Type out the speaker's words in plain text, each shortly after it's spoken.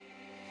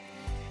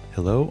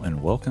Hello and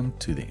welcome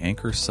to the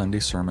Anchor Sunday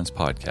Sermons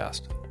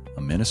podcast,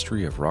 a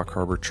ministry of Rock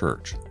Harbor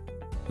Church.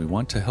 We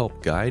want to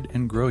help guide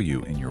and grow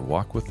you in your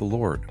walk with the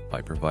Lord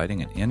by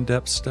providing an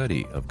in-depth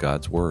study of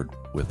God's Word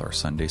with our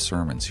Sunday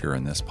sermons here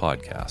in this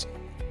podcast.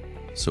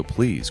 So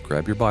please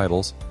grab your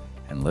Bibles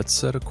and let's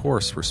set a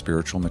course for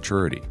spiritual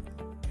maturity.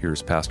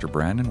 Here's Pastor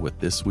Brandon with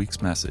this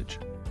week's message.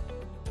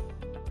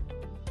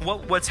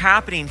 What's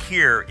happening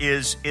here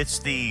is it's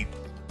the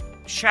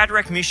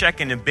Shadrach,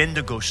 Meshach, and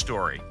Abednego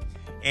story.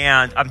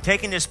 And I'm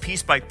taking this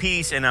piece by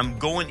piece and I'm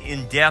going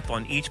in depth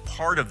on each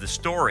part of the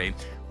story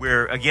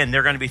where, again,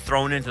 they're going to be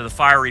thrown into the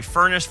fiery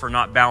furnace for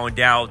not bowing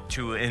down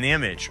to an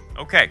image.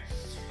 Okay,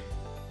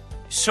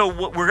 so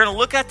what we're going to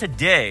look at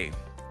today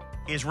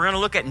is we're going to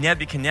look at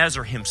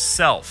Nebuchadnezzar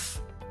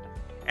himself.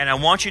 And I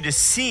want you to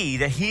see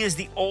that he is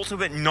the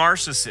ultimate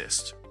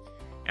narcissist.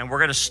 And we're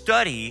going to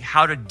study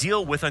how to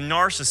deal with a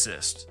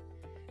narcissist.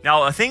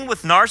 Now, a thing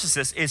with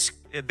narcissists is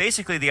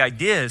basically the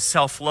idea is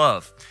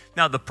self-love.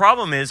 Now, the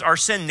problem is our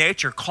sin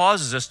nature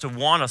causes us to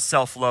want to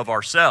self-love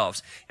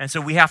ourselves. And so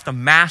we have to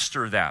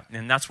master that.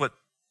 And that's what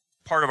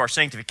part of our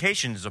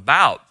sanctification is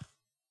about.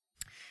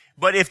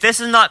 But if this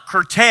is not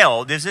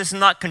curtailed, if this is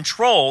not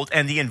controlled,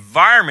 and the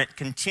environment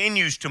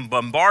continues to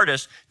bombard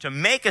us to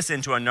make us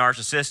into a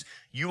narcissist,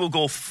 you will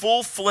go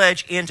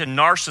full-fledged into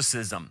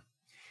narcissism.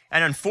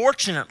 And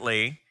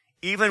unfortunately,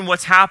 even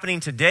what's happening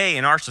today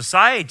in our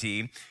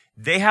society,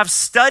 they have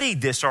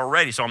studied this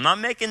already. So I'm not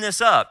making this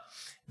up.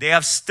 They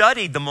have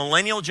studied the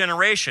millennial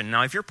generation.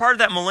 Now, if you're part of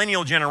that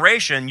millennial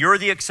generation, you're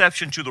the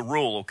exception to the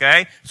rule,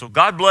 okay? So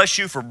God bless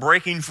you for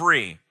breaking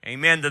free.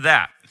 Amen to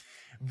that.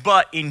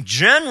 But in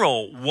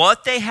general,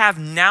 what they have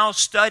now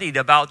studied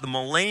about the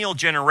millennial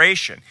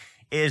generation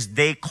is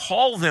they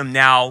call them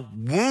now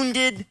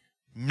wounded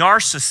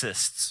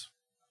narcissists.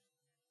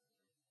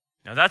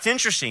 Now, that's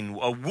interesting.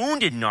 A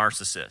wounded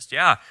narcissist.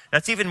 Yeah,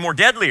 that's even more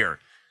deadlier.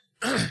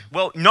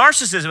 Well,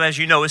 narcissism, as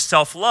you know, is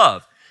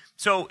self-love.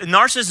 So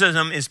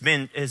narcissism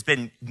has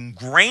been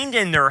ingrained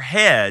in their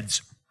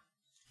heads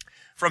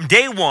from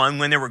day one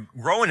when they were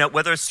growing up,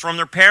 whether it's from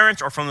their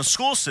parents or from the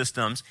school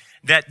systems,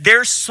 that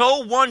they're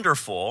so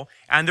wonderful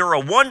and they're a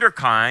wonder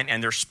kind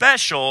and they're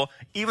special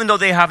even though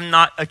they have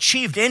not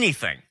achieved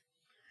anything.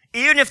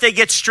 Even if they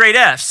get straight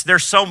Fs, they're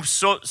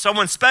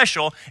someone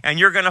special and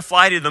you're going to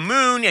fly to the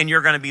moon and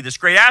you're going to be this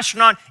great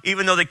astronaut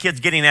even though the kid's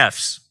getting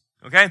Fs,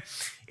 okay?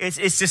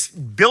 It's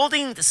just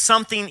building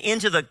something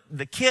into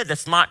the kid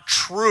that's not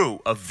true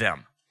of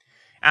them.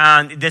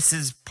 And this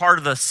is part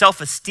of the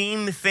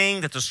self-esteem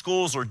thing that the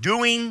schools are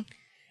doing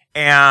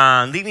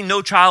and leaving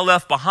no child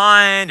left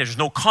behind. There's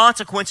no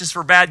consequences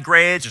for bad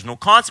grades. There's no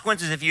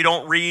consequences if you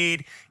don't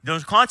read.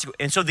 There's consequences.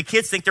 And so the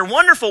kids think they're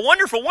wonderful,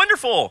 wonderful,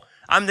 wonderful.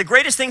 I'm the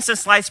greatest thing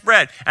since sliced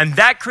bread. And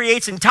that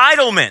creates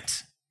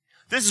entitlement.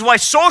 This is why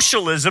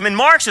socialism and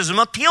Marxism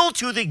appeal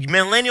to the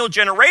millennial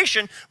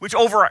generation, which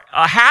over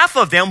half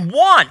of them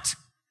want,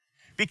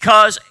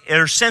 because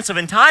their sense of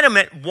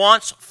entitlement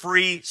wants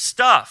free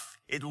stuff.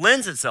 It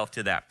lends itself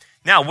to that.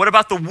 Now, what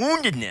about the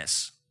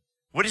woundedness?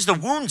 Where does the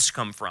wounds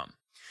come from?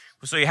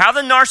 So you have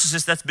the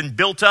narcissist that's been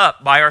built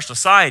up by our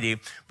society,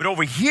 but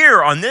over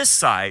here on this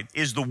side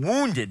is the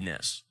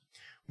woundedness.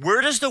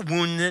 Where does the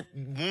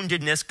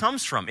woundedness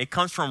comes from? It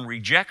comes from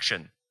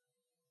rejection.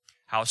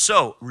 How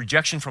so?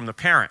 Rejection from the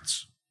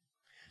parents.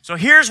 So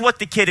here's what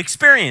the kid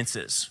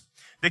experiences.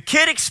 The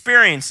kid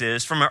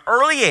experiences from an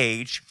early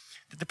age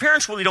that the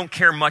parents really don't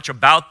care much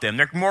about them.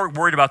 They're more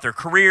worried about their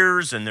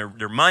careers and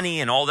their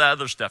money and all that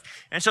other stuff.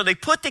 And so they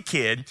put the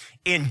kid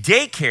in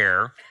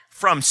daycare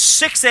from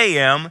 6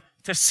 a.m.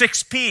 to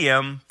 6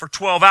 p.m. for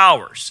 12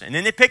 hours. And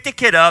then they pick the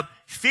kid up,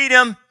 feed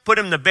him, put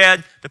him to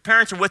bed. The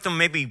parents are with them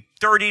maybe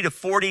 30 to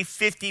 40,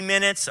 50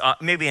 minutes,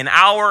 maybe an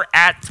hour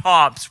at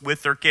tops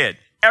with their kid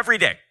every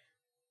day.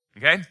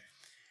 Okay?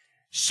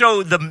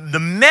 So the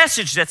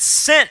message that's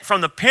sent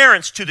from the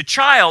parents to the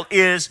child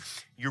is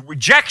your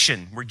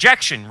rejection,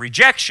 rejection,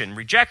 rejection,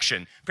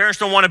 rejection. Parents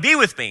don't want to be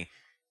with me.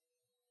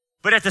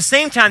 But at the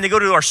same time, they go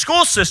to our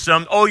school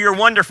system, oh, you're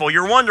wonderful,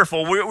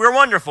 we're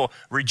wonderful.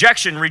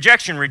 Rejection,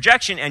 rejection,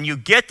 rejection, and you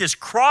get this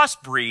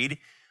crossbreed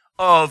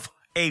of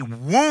a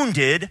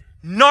wounded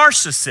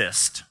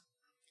narcissist,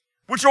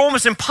 which are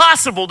almost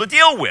impossible to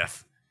deal with.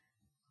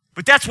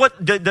 But that's what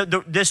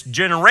this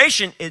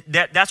generation,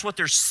 that's what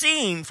they're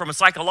seeing from a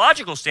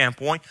psychological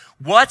standpoint,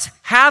 what's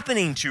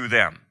happening to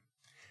them.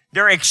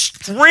 They're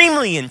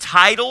extremely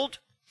entitled.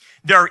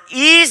 They're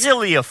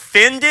easily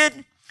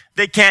offended.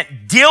 They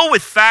can't deal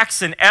with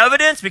facts and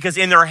evidence because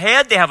in their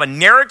head they have a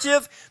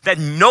narrative that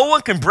no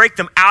one can break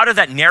them out of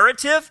that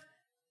narrative.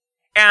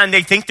 And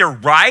they think they're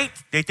right.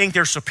 They think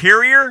they're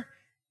superior.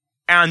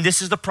 And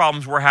this is the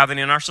problems we're having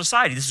in our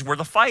society. This is where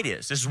the fight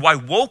is. This is why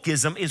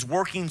wokeism is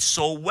working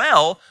so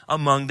well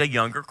among the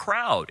younger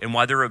crowd and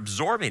why they're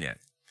absorbing it.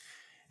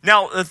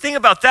 Now, the thing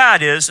about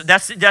that is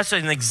that's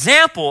an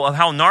example of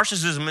how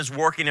narcissism is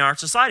working in our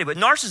society. But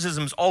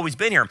narcissism has always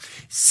been here.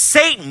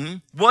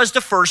 Satan was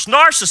the first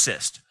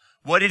narcissist.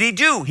 What did he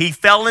do? He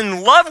fell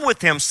in love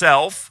with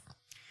himself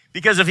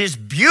because of his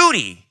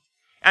beauty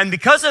And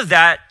because of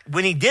that,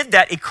 when he did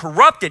that, it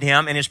corrupted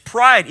him, and his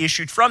pride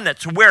issued from that,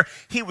 to where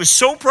he was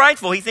so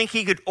prideful, he think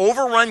he could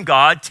overrun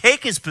God,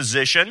 take his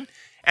position,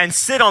 and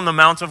sit on the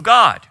mount of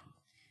God.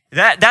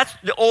 That's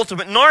the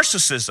ultimate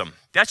narcissism.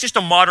 That's just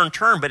a modern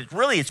term, but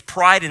it's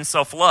pride and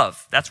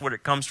self-love. That's what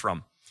it comes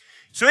from.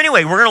 So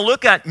anyway, we're going to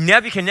look at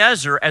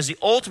Nebuchadnezzar as the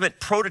ultimate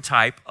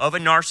prototype of a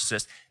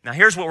narcissist. Now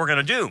here's what we're going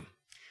to do.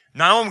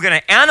 Not only are we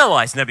going to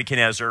analyze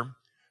Nebuchadnezzar,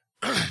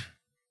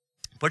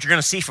 but you're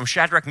going to see from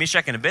Shadrach,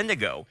 Meshach, and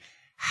Abednego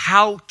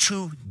how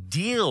to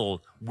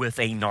deal with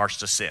a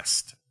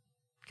narcissist.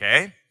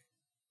 Okay?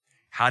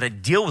 How to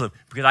deal with them.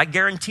 Because I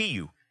guarantee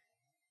you,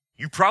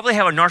 you probably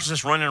have a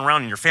narcissist running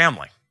around in your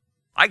family.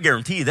 I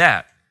guarantee you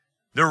that.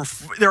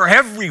 They're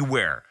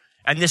everywhere.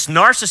 And this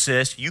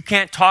narcissist, you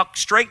can't talk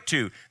straight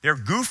to. They're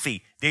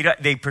goofy. They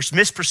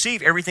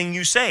misperceive everything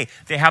you say.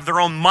 They have their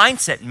own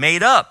mindset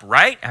made up,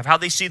 right, of how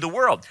they see the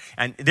world.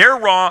 And they're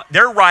wrong,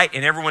 they're right,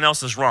 and everyone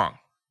else is wrong.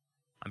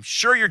 I'm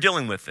sure you're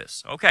dealing with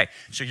this. Okay,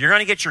 so you're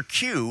going to get your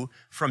cue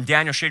from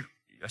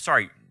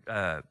Shadrach,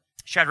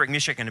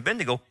 Meshach, and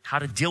Abednego, how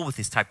to deal with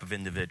this type of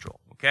individual,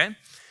 okay?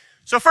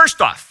 So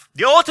first off,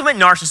 the ultimate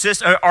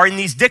narcissists are in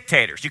these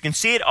dictators. You can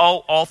see it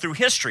all through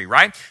history,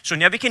 right? So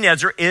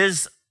Nebuchadnezzar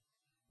is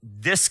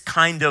this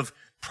kind of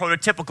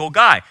prototypical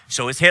guy.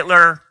 So is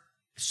Hitler,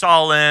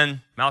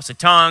 Stalin, Mao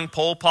Zedong,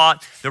 Pol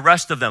Pot, the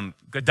rest of them,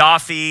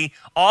 Gaddafi,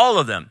 all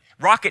of them,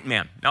 Rocket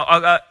Man.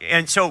 Now,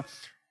 and so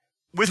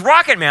with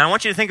Rocket Man, I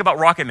want you to think about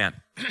Rocket Man,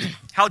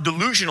 how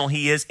delusional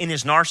he is in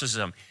his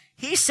narcissism.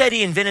 He said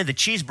he invented the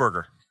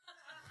cheeseburger.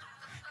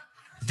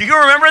 Do you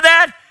remember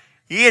that?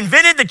 He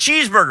invented the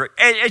cheeseburger.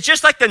 It's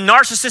just like the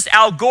narcissist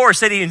Al Gore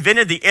said he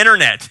invented the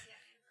internet,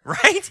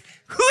 right?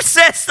 Who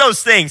says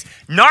those things?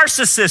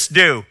 Narcissists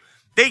do.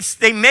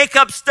 They make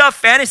up stuff,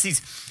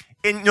 fantasies.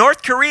 In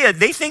North Korea,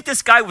 they think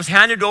this guy was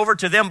handed over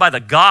to them by the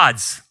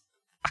gods.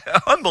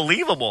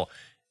 Unbelievable.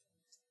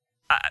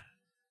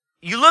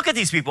 You look at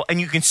these people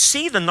and you can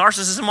see the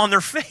narcissism on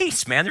their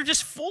face, man. They're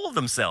just full of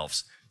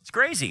themselves. It's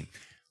crazy.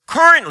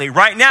 Currently,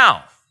 right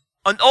now,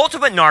 an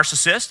ultimate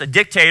narcissist, a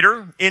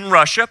dictator in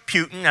Russia,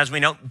 Putin, as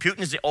we know, Putin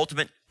is the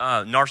ultimate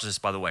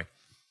narcissist, by the way,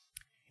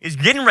 is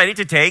getting ready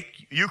to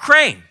take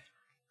Ukraine,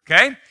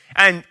 okay?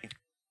 And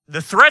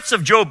the threats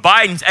of Joe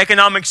Biden's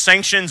economic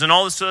sanctions and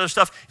all this other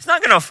stuff, it's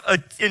not going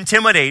to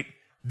intimidate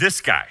this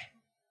guy,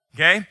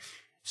 okay?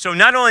 So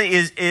not only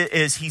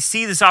is he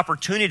see this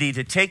opportunity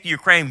to take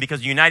Ukraine because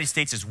the United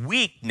States is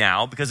weak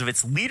now because of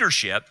its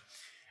leadership,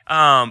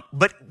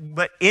 but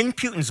in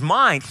Putin's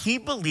mind, he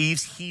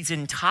believes he's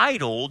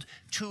entitled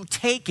to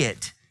take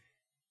it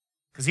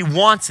because he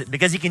wants it,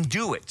 because he can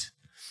do it.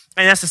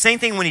 And that's the same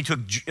thing when he took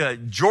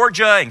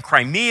Georgia and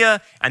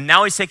Crimea, and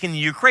now he's taking the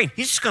Ukraine.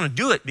 He's just going to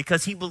do it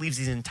because he believes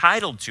he's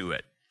entitled to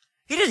it.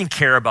 He doesn't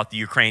care about the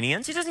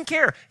Ukrainians. He doesn't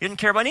care. He doesn't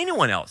care about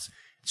anyone else.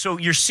 So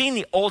you're seeing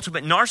the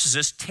ultimate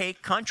narcissist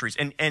take countries.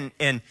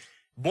 And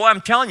boy,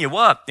 I'm telling you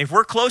what, if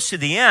we're close to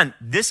the end,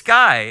 this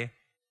guy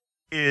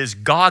is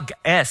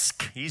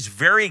Gog-esque. He's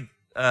very,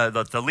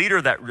 the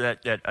leader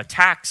that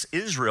attacks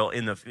Israel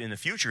in the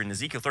future, in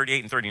Ezekiel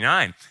 38 and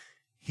 39,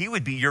 he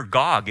would be your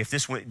Gog if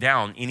this went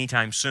down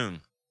anytime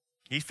soon.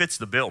 He fits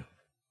the bill.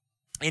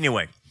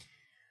 Anyway,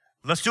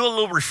 let's do a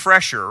little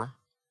refresher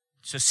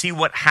to see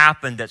what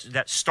happened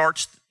that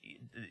starts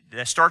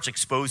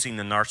exposing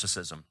the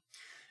narcissism.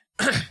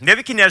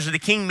 Nebuchadnezzar, the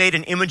king, made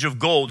an image of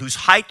gold whose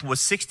height was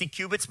 60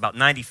 cubits, about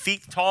 90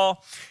 feet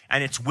tall,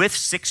 and its width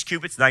 6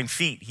 cubits, 9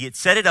 feet. He had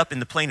set it up in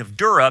the plain of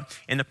Dura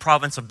in the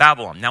province of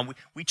Babylon. Now,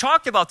 we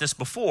talked about this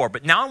before,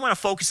 but now I want to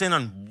focus in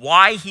on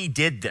why he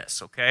did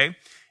this, okay?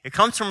 It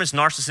comes from his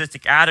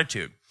narcissistic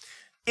attitude.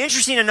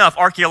 Interesting enough,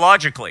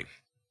 archaeologically,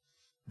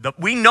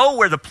 we know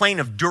where the plain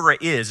of Dura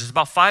is. It's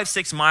about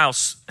 5-6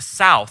 miles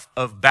south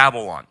of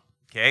Babylon,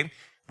 okay?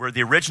 Where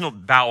the original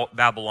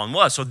Babylon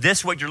was. So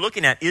this, what you're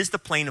looking at, is the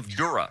plain of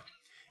Dura.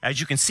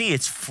 As you can see,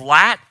 it's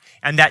flat,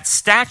 and that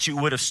statue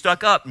would have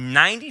stuck up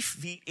 90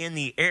 feet in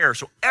the air.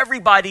 So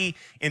everybody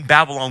in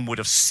Babylon would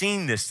have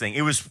seen this thing.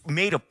 It was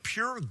made of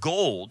pure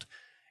gold,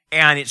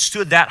 and it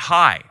stood that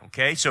high,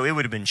 okay? So it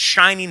would have been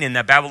shining in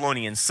the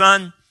Babylonian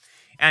sun.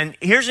 And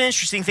here's an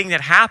interesting thing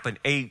that happened.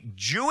 A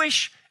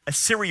Jewish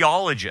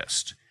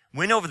Assyriologist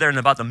went over there in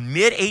about the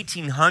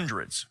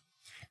mid-1800s,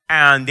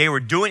 and they were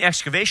doing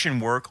excavation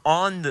work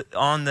on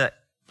the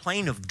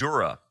plain of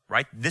Dura,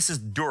 right? This is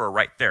Dura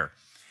right there.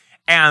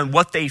 And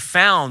what they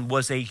found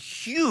was a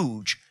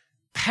huge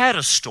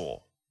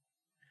pedestal,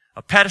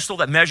 a pedestal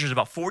that measures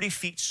about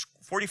 46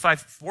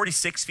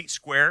 feet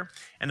square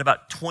and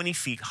about 20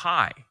 feet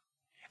high.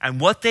 And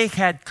what they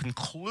had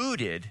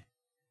concluded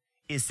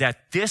is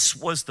that this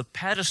was the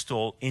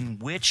pedestal in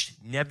which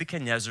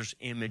Nebuchadnezzar's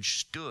image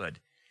stood.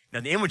 Now,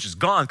 the image is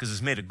gone because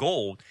it's made of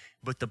gold,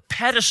 but the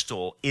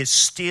pedestal is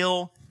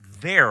still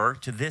there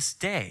to this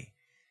day.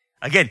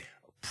 Again,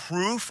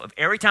 proof of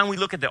every time we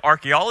look at the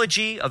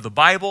archaeology of the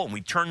Bible and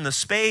we turn the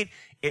spade,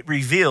 it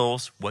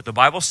reveals what the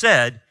Bible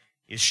said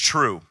is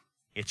true.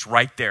 It's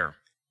right there.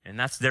 And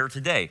that's there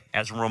today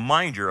as a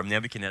reminder of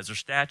Nebuchadnezzar's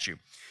statue.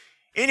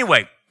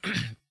 Anyway,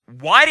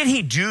 Why did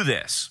he do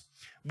this?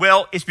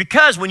 Well, it's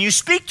because when you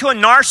speak to a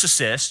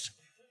narcissist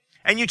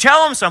and you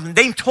tell them something,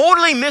 they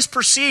totally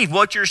misperceive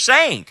what you're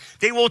saying.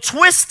 They will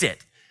twist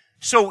it.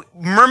 So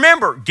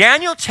remember,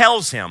 Daniel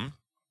tells him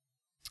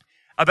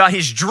about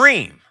his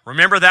dream.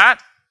 Remember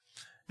that?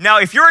 Now,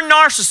 if you're a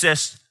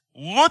narcissist,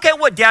 look at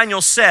what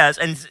Daniel says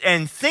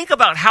and think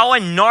about how a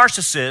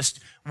narcissist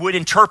would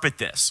interpret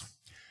this.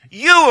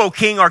 You, O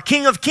king, are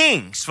king of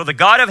kings, for the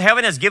God of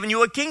heaven has given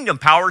you a kingdom,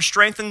 power,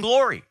 strength, and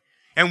glory.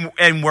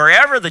 And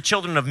wherever the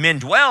children of men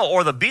dwell,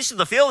 or the beasts of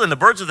the field and the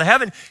birds of the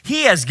heaven,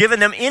 he has given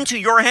them into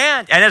your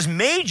hand and has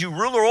made you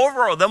ruler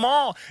over them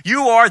all.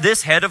 You are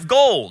this head of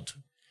gold.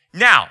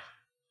 Now,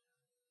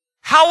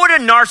 how would a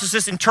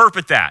narcissist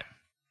interpret that?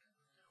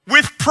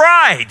 With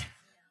pride.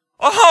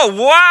 Oh,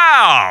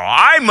 wow,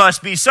 I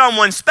must be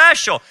someone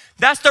special.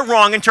 That's the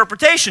wrong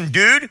interpretation,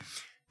 dude.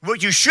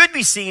 What you should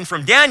be seeing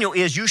from Daniel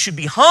is you should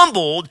be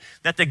humbled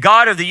that the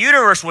God of the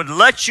universe would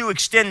let you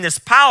extend this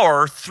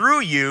power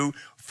through you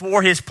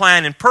for his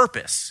plan and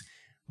purpose.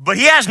 But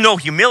he has no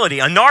humility.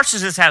 A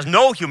narcissist has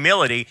no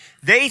humility.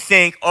 They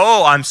think,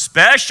 oh, I'm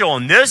special,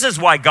 and this is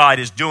why God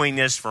is doing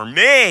this for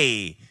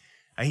me.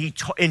 And he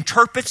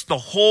interprets the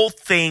whole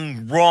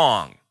thing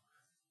wrong.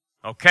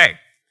 Okay.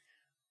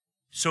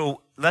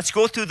 So let's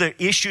go through the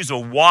issues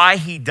of why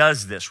he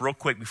does this real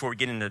quick before we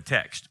get into the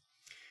text.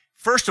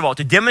 First of all,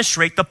 to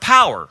demonstrate the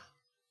power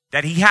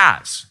that he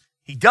has.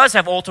 He does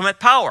have ultimate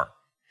power.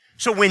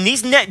 So when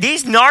these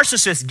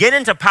narcissists get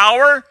into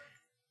power,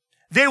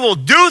 they will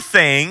do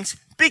things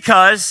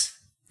because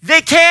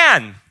they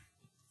can.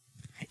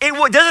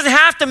 It doesn't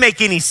have to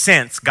make any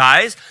sense,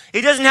 guys.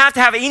 It doesn't have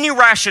to have any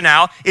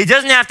rationale. It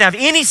doesn't have to have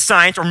any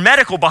science or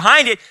medical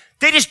behind it.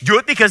 They just do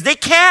it because they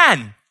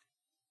can.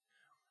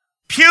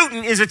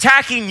 Putin is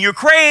attacking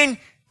Ukraine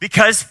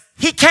because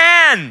he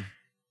can.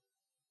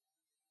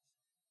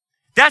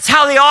 That's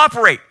how they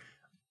operate.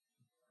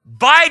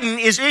 Biden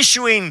is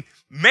issuing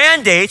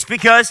mandates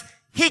because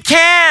he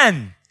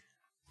can.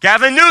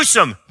 Gavin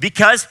Newsom,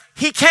 because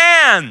he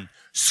can.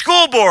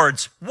 School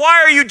boards,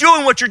 why are you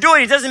doing what you're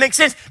doing? It doesn't make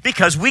sense.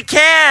 Because we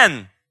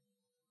can.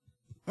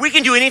 We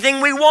can do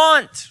anything we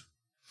want.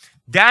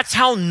 That's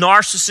how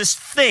narcissists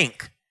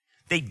think.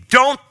 They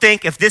don't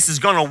think if this is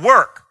going to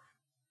work.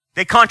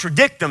 They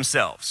contradict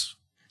themselves.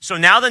 So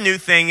now the new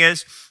thing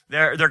is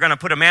they're going to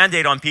put a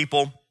mandate on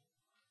people,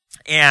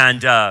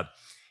 and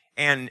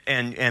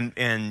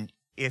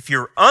if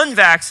you're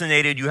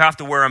unvaccinated, you have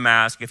to wear a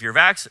mask. If you're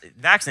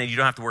vaccinated, you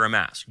don't have to wear a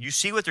mask. You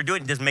see what they're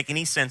doing? It doesn't make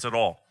any sense at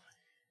all.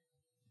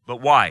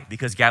 But why?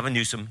 Because Gavin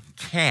Newsom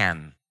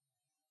can.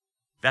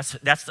 That's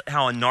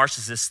how a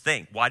narcissist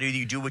thinks. Why do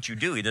you do what you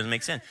do? It doesn't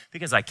make sense.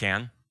 Because I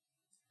can.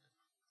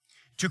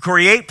 To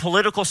create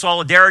political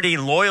solidarity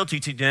and loyalty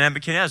to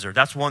Nebuchadnezzar.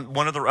 That's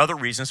one of the other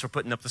reasons for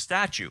putting up the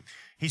statue.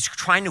 He's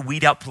trying to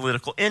weed out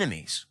political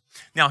enemies.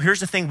 Now, here's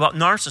the thing about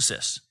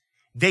narcissists.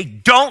 They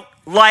don't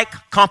like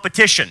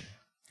competition.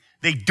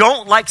 They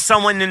don't like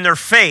someone in their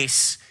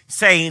face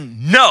saying,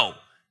 no,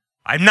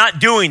 I'm not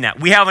doing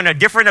that. We have a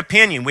different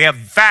opinion. We have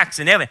facts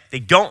and evidence. They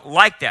don't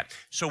like that.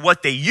 So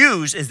what they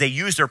use is they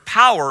use their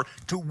power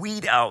to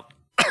weed out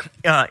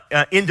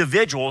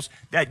individuals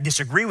that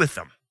disagree with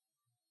them.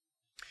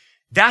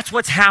 That's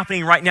what's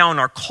happening right now in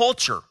our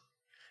culture.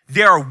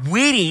 They are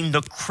weeding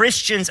the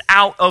Christians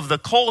out of the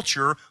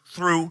culture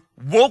through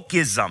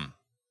wokeism.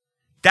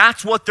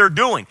 That's what they're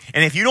doing.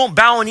 And if you don't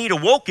bow and knee to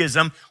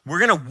wokeism, we're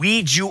going to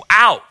weed you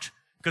out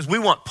because we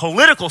want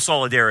political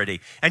solidarity.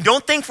 And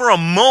don't think for a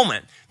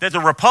moment that the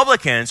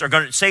Republicans are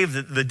going to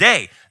save the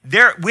day.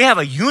 We have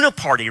a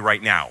uniparty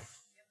right now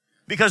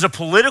because of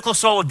political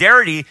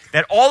solidarity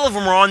that all of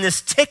them are on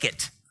this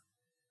ticket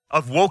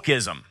of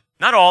wokeism.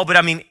 Not all, but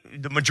I mean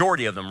the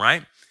majority of them,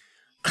 right?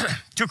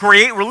 To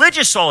create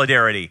religious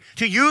solidarity,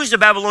 to use the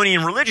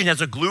Babylonian religion as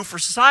a glue for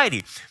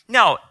society.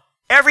 Now,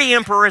 every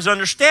emperor has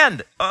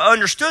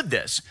understood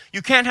this.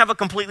 You can't have a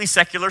completely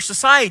secular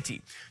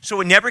society. So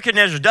what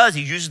Nebuchadnezzar does,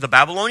 he uses the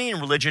Babylonian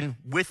religion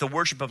with the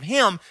worship of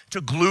him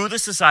to glue the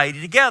society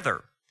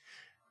together.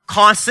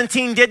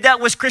 Constantine did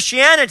that with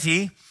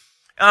Christianity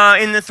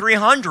in the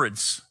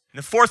 300s. In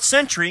the 4th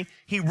century,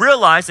 he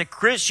realized that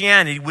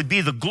Christianity would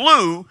be the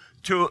glue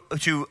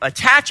to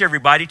attach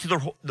everybody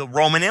to the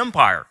Roman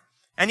Empire.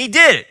 And he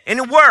did it, and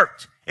it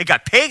worked. It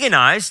got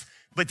paganized,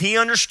 but he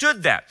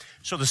understood that.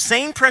 So the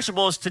same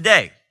principle is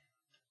today.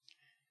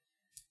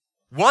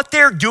 What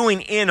they're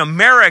doing in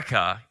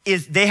America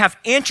is they have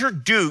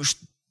introduced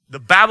the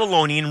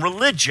Babylonian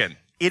religion.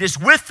 It is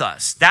with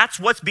us. That's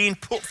what's being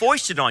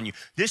foisted on you.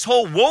 This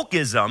whole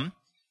wokeism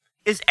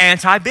is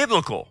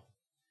anti-biblical,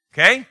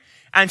 okay?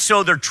 And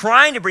so they're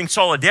trying to bring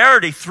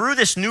solidarity through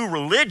this new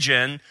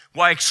religion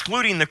while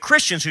excluding the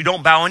Christians who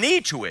don't bow a knee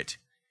to it.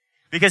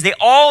 Because they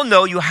all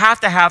know you have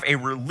to have a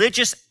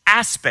religious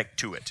aspect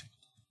to it,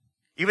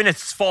 even if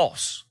it's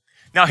false.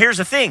 Now, here's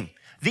the thing.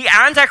 The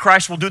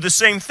Antichrist will do the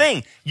same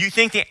thing. You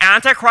think the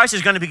Antichrist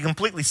is going to be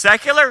completely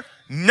secular?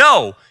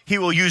 No. He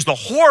will use the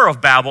whore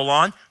of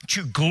Babylon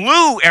to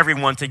glue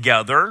everyone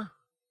together,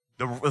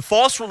 the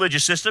false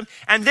religious system,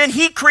 and then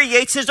he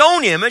creates his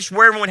own image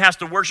where everyone has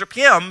to worship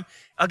him.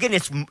 Again,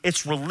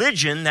 it's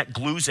religion that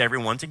glues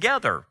everyone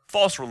together.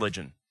 False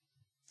religion.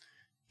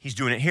 He's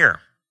doing it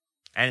here,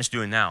 and it's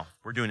doing now.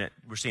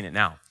 We're seeing it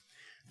now.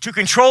 To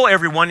control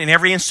everyone in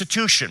every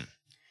institution.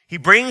 He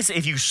brings,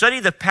 if you study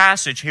the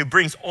passage, he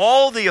brings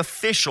all the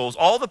officials,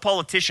 all the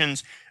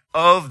politicians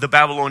of the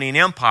Babylonian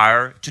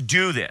Empire to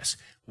do this.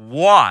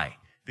 Why?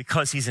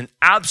 Because he's an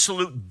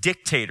absolute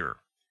dictator.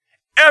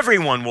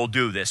 Everyone will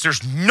do this.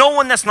 There's no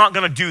one that's not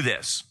going to do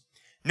this.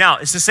 Now,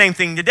 it's the same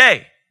thing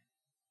today.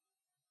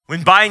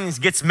 When Biden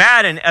gets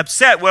mad and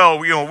upset, well,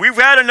 we've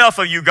had enough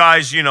of you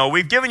guys,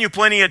 we've given you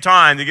plenty of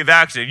time to get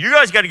vaccinated. You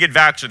guys got to get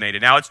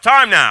vaccinated now. It's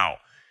time now.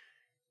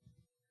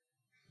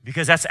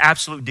 Because that's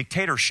absolute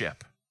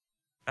dictatorship.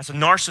 That's a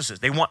narcissist.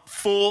 They want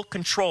full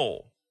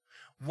control.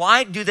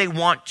 Why do they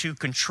want to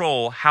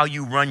control how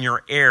you run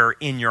your air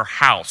in your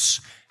house?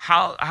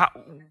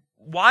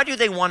 Why do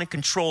they want to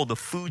control the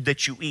food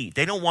that you eat?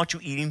 They don't want you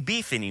eating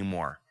beef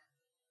anymore.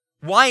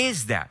 Why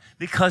is that?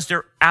 Because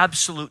they're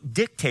absolute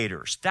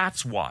dictators.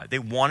 That's why. They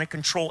want to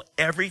control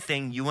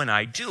everything you and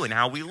I do and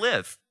how we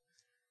live.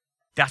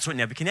 That's what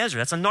Nebuchadnezzar,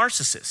 that's a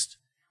narcissist.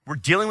 We're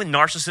dealing with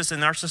narcissists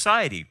in our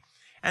society.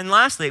 And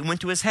lastly, it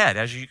went to his head,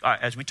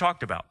 as we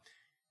talked about.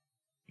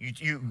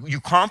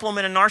 You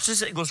compliment a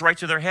narcissist, it goes right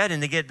to their head,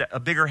 and they get a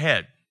bigger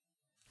head.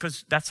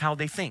 Because that's how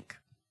they think.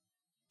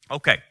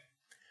 Okay,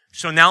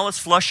 so now let's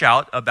flush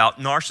out about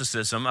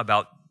narcissism,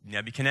 about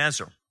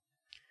Nebuchadnezzar.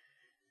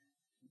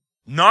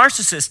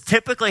 Narcissists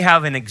typically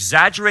have an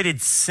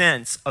exaggerated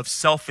sense of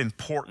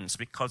self-importance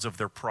because of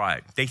their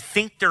pride. They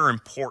think they're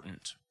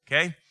important,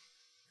 okay?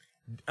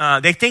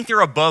 They think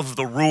they're above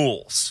the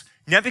rules.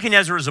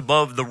 Nebuchadnezzar is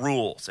above the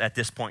rules at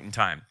this point in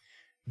time.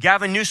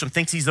 Gavin Newsom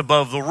thinks he's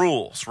above the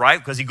rules, right?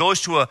 Because he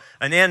goes to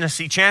an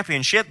NFC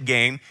championship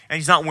game and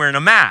he's not wearing a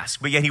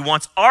mask, but yet he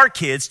wants our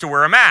kids to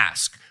wear a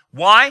mask.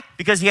 Why?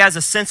 Because he has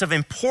a sense of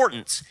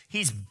importance.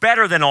 He's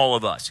better than all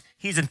of us.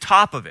 He's on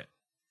top of it.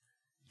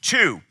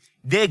 2,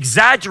 they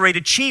exaggerate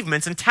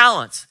achievements and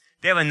talents.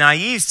 They have a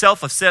naive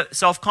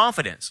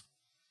self-confidence.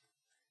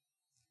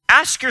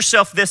 Ask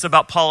yourself this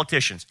about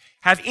politicians.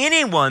 Have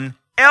anyone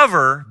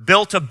ever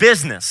built a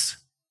business?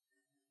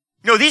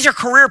 No, these are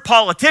career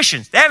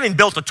politicians. They haven't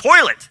built a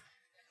toilet.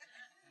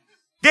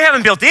 They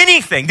haven't built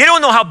anything. They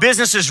don't know how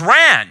businesses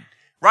ran,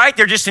 right?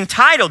 They're just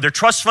entitled. They're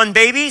trust fund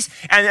babies,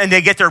 and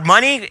they get their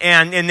money,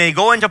 and they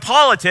go into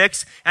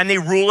politics, and they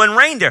rule and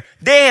reign there.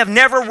 They have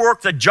never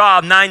worked a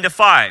job 9 to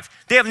 5.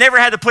 They have never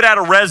had to put out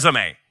a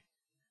resume.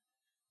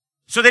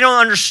 So they don't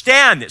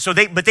understand it.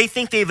 But they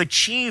think they've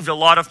achieved a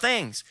lot of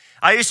things.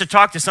 I used to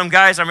talk to some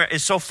guys.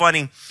 It's so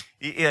funny.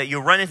 You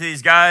run into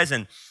these guys,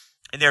 and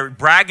they're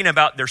bragging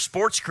about their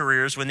sports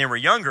careers when they were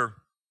younger.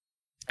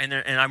 And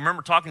I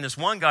remember talking to this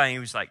one guy, and he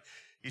was like,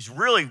 he's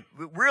really,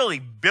 really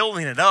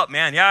building it up,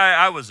 man. Yeah,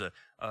 I was a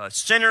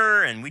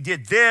center, and we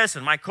did this,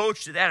 and my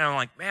coach did that. And I'm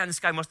like, man, this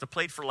guy must have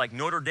played for like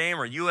Notre Dame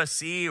or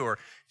USC or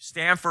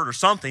Stanford or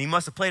something. He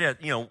must have played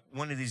at,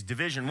 one of these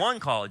Division I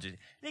colleges.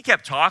 And he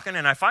kept talking,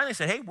 and I finally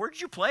said, hey, where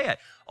did you play at?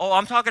 Oh,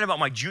 I'm talking about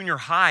my junior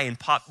high in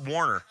Pop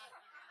Warner.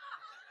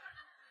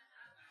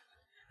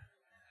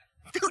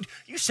 Dude,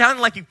 you sound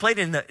like you played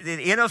in the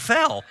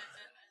NFL.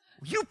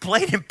 You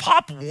played in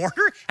Pop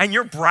Warner, and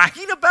you're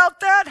bragging about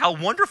that? How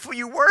wonderful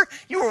you were?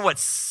 You were what,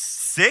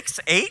 6,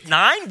 8,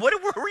 9? What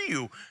were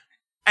you?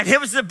 And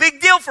it was a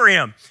big deal for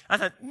him. I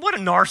thought, what a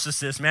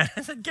narcissist, man.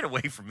 I said, get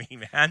away from me,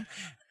 man.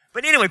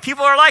 But anyway,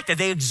 people are like that.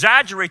 They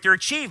exaggerate their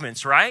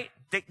achievements, right?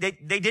 They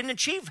didn't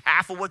achieve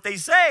half of what they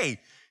say.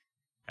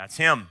 That's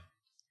him.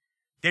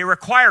 They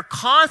require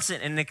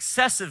constant and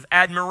excessive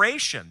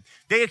admiration.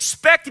 They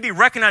expect to be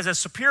recognized as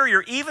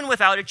superior even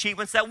without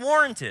achievements that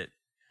warrant it.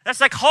 That's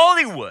like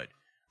Hollywood,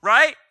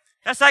 right?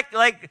 That's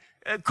like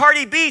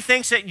Cardi B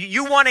thinks that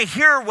you want to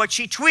hear what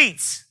she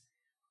tweets,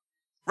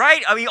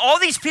 right? I mean, all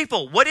these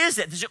people, what is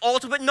it? There's the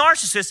ultimate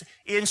narcissist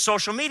in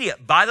social media.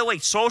 By the way,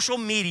 social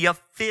media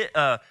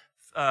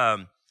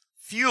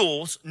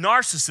fuels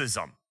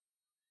narcissism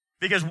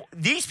because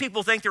these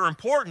people think they're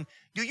important.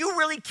 Do you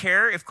really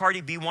care if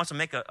Cardi B wants to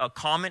make a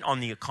comment on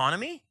the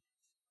economy?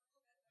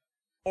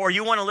 Or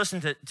you want to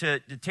listen to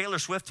Taylor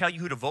Swift tell you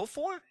who to vote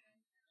for?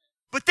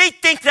 But they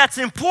think that's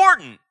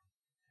important.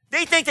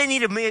 They think they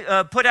need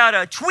to put out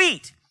a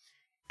tweet.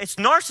 It's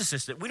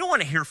narcissistic. We don't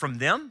want to hear from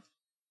them.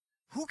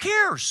 Who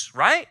cares,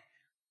 right?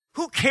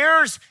 Who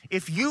cares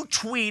if you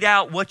tweet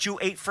out what you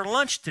ate for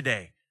lunch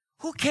today?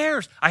 Who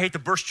cares? I hate to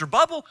burst your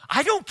bubble.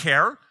 I don't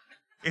care.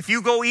 If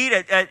you go eat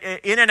at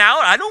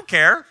In-N-Out, I don't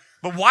care.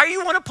 But why do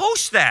you want to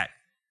post that?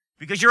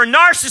 Because you're a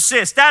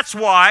narcissist, that's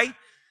why.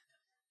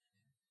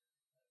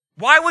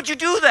 Why would you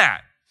do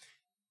that?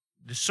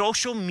 The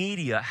social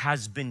media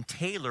has been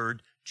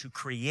tailored to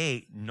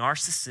create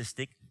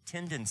narcissistic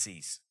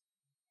tendencies.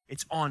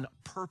 It's on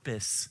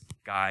purpose,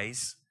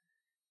 guys.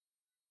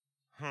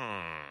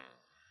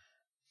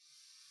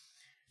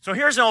 So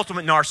here's an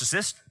ultimate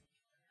narcissist.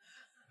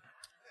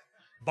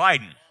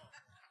 Biden.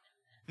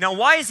 Now,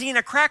 why is he in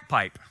a crack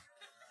pipe?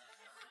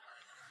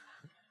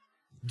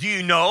 Do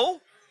you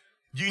know?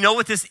 Do you know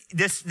what this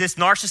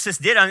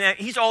narcissist did? I mean,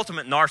 he's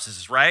ultimate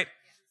narcissist, right?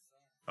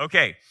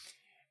 Okay.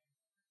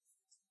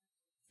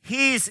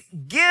 He's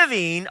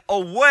giving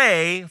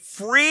away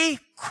free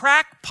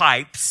crack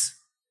pipes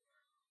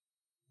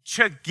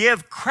to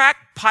give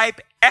crack pipe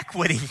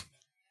equity.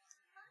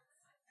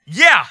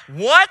 Yeah,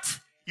 what?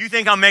 You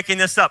think I'm making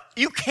this up?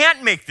 You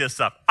can't make this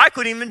up. I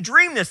couldn't even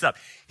dream this up.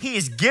 He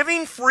is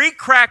giving free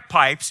crack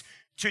pipes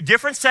to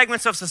different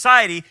segments of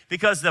society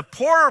because the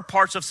poorer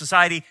parts of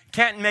society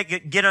can't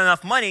get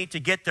enough money to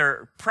get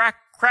their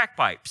crack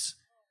pipes.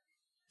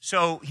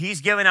 So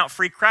he's giving out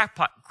free crack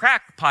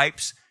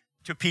pipes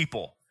to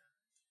people.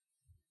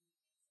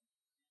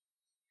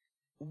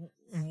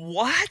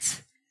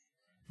 What?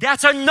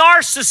 That's a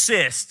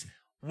narcissist.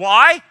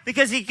 Why?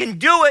 Because he can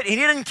do it and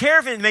he doesn't care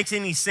if it makes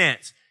any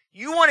sense.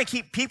 You want to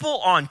keep people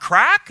on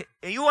crack?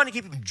 You want to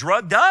keep them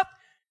drugged up?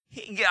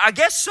 I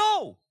guess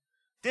so.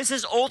 This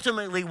is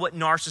ultimately what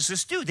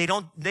narcissists do. They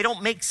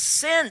don't make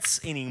sense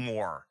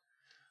anymore.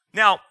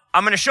 Now,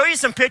 I'm going to show you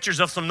some pictures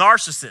of some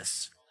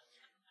narcissists.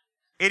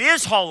 It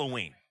is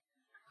Halloween.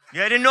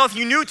 Yeah, I didn't know if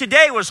you knew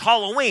today was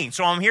Halloween,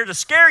 so I'm here to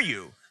scare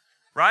you,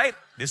 right?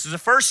 This is the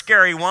first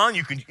scary one.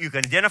 You can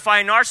identify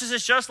a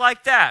narcissist just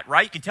like that,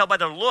 right? You can tell by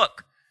their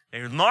look.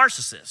 They're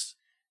narcissists.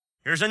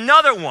 Here's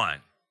another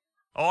one.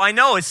 Oh, I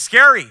know, it's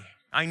scary.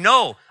 I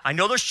know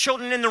there's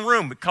children in the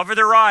room, but cover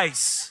their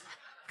eyes.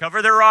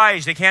 Cover their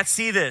eyes. They can't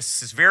see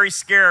this. It's very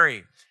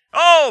scary.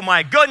 Oh,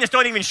 my goodness,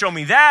 don't even show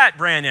me that,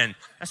 Brandon.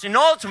 That's an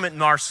ultimate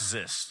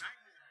narcissist.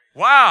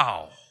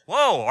 Wow.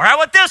 Whoa. Or how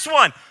about this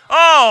one?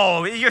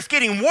 Oh, you're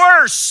getting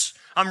worse.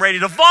 I'm ready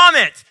to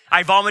vomit.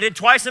 I vomited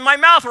twice in my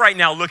mouth right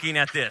now looking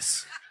at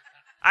this.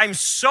 I'm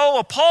so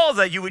appalled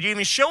that you would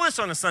even show this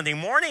on a Sunday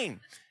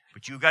morning.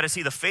 But you got to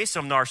see the face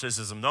of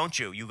narcissism, don't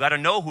you? You got to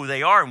know who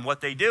they are and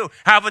what they do.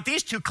 How about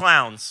these two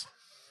clowns?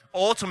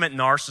 Ultimate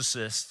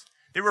narcissists.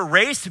 They were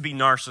raised to be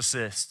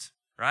narcissists,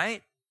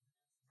 right?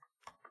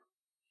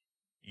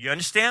 You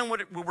understand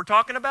what we're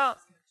talking about?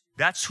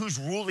 That's who's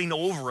ruling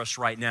over us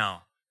right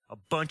now. A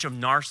bunch of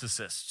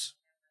narcissists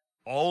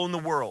all in the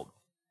world.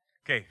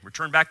 Okay,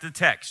 return back to the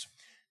text.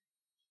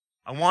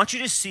 I want you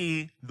to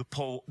see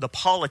the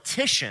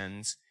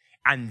politicians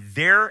and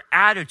their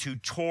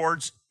attitude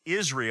towards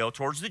Israel,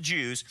 towards the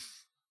Jews,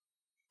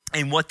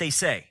 and what they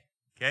say,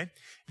 okay?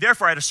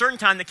 Therefore, at a certain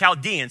time, the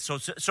Chaldeans,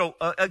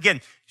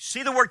 again,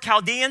 see the word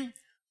Chaldean?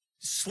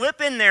 Slip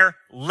in there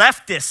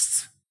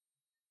leftists.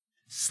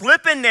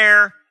 Slip in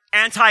there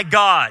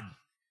anti-God.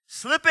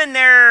 Slip in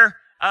there,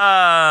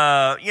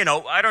 the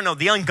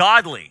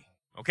ungodly,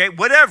 okay?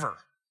 Whatever.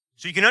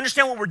 So you can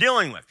understand what we're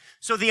dealing with.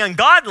 So the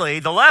ungodly,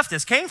 the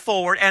leftists, came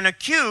forward and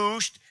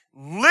accused,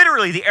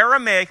 literally the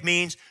Aramaic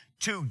means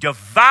to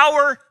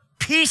devour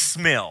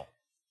piecemeal.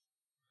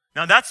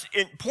 Now that's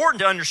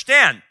important to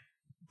understand.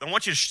 I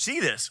want you to see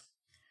this.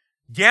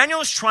 Daniel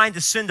is trying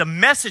to send a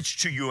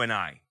message to you and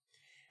I.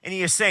 And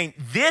he is saying,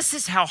 this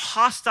is how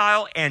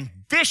hostile and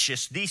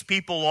vicious these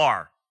people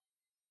are.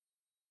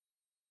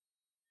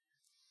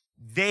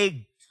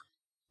 They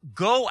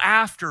go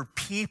after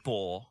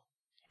people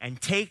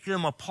and take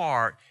them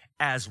apart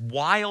as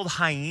wild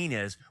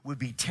hyenas would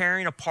be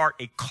tearing apart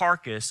a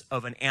carcass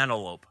of an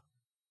antelope.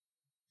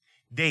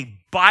 They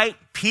bite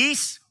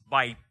piece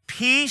by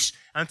piece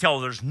until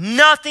there's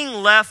nothing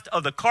left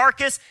of the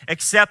carcass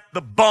except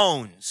the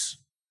bones.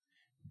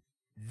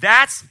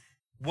 That's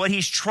what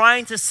he's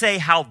trying to say,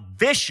 how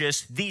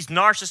vicious these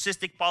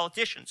narcissistic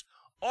politicians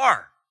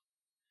are.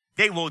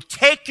 They will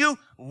take you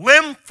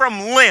limb from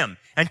limb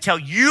until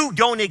you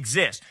don't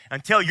exist,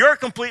 until you're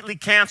completely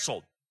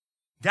canceled.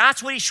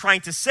 That's what he's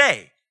trying to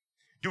say.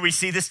 Do we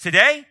see this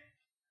today?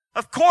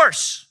 Of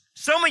course.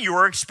 Some of you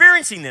are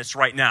experiencing this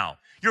right now.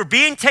 You're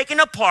being taken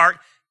apart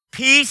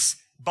piece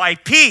by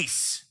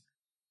piece.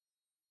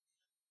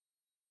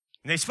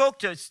 And they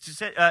spoke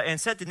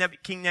and said to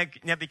King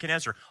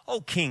Nebuchadnezzar,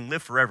 "Oh, king,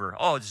 live forever.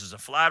 Oh, this is a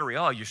flattery.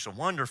 Oh, you're so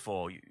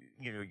wonderful.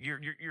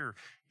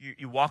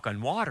 You walk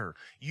on water.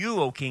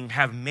 You, O king,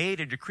 have made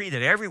a decree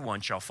that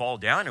everyone shall fall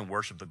down and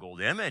worship the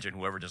gold image, and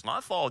whoever does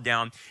not fall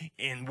down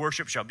in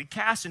worship shall be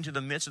cast into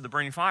the midst of the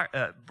burning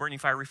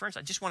fiery furnace."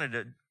 I just wanted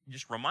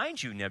to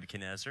remind you,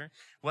 Nebuchadnezzar,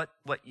 what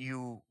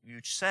you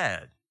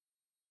said.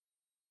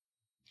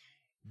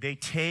 They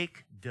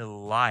take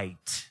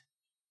delight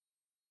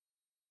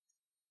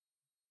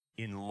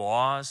in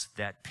laws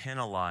that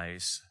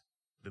penalize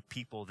the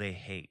people they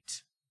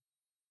hate.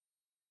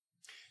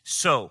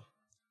 So,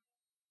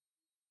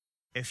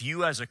 if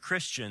you as a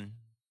Christian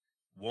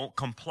won't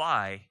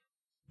comply,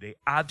 they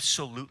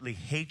absolutely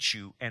hate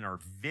you and are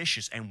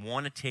vicious and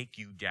want to take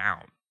you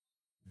down.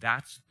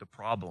 That's the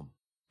problem.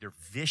 They're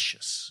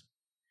vicious.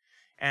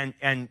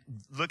 And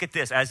look at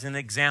this as an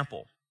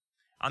example.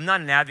 I'm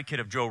not an advocate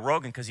of Joe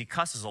Rogan because he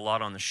cusses a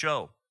lot on the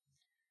show.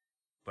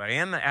 But I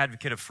am an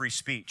advocate of free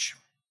speech.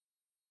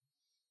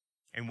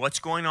 And what's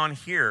going on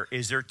here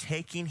is they're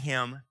taking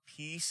him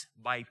piece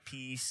by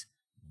piece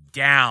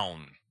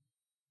down.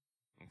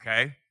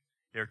 Okay?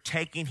 They're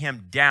taking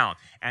him down.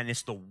 And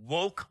it's the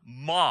woke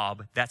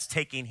mob that's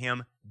taking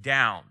him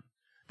down.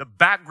 The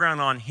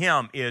background on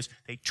him is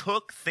they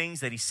took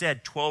things that he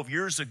said 12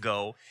 years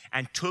ago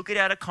and took it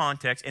out of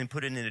context and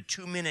put it in a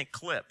 2-minute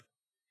clip.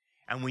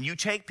 And when you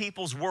take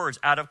people's words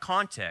out of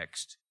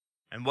context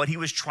and what he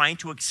was trying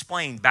to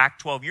explain back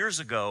 12 years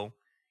ago,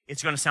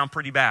 it's going to sound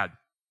pretty bad.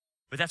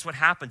 But that's what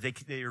happens.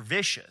 They are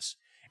vicious.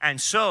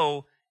 And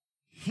so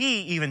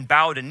he even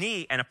bowed a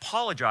knee and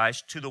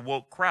apologized to the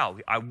woke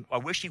crowd. I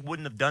wish he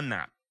wouldn't have done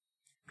that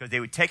because they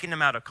would taken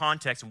him out of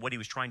context and what he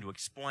was trying to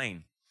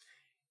explain.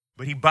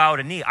 But he bowed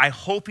a knee. I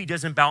hope he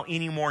doesn't bow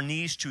any more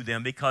knees to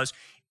them, because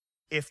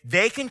if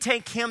they can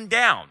take him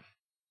down,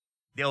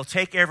 they'll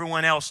take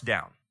everyone else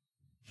down.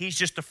 He's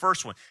just the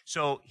first one.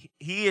 So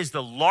he is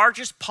the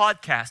largest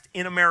podcast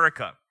in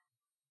America.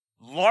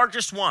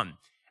 Largest one.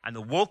 And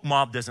the woke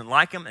mob doesn't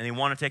like him, and they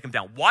want to take him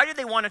down. Why do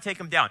they want to take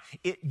him down?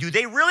 Do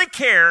they really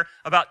care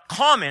about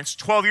comments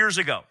 12 years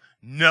ago?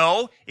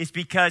 No, it's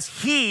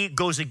because he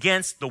goes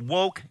against the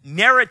woke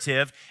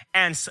narrative,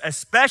 and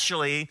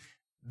especially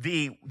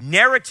the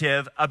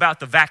narrative about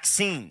the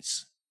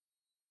vaccines.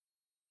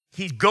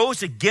 He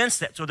goes against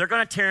that, so they're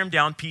going to tear him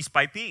down piece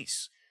by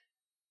piece.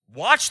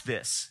 Watch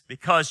this,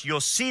 because you'll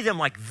see them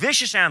like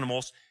vicious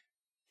animals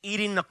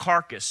eating the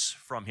carcass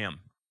from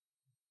him.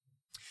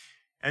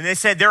 And they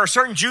said, there are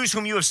certain Jews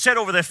whom you have set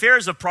over the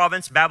affairs of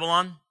province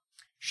Babylon,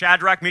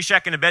 Shadrach,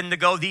 Meshach, and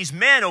Abednego. These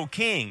men, O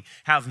king,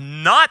 have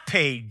not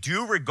paid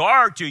due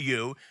regard to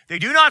you. They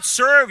do not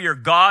serve your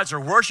gods or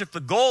worship the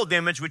gold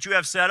image which you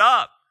have set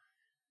up.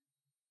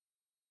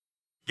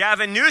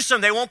 Gavin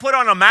Newsom, they won't put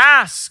on a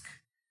mask.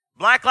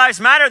 Black Lives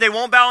Matter, they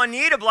won't bow a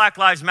knee to Black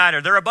Lives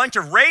Matter. They're a bunch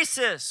of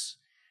racists.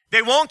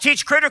 They won't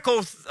teach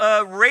critical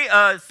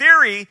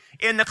theory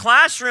in the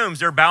classrooms.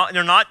 They're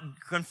not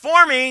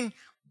conforming.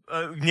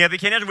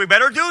 Nebuchadnezzar, we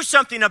better do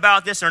something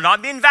about this. They're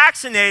not being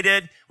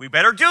vaccinated. We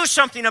better do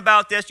something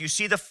about this. You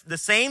see the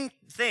same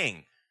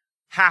thing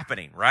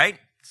happening, right?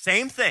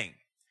 Same thing.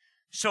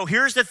 So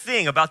here's the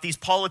thing about these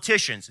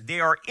politicians.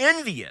 They are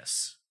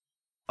envious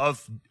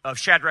of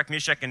Shadrach,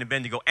 Meshach, and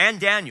Abednego, and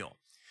Daniel.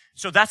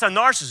 So that's a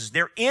narcissist.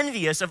 They're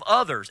envious of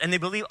others, and they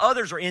believe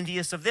others are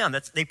envious of them.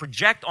 They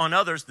project on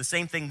others the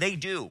same thing they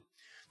do.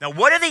 Now,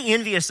 what are they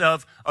envious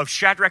of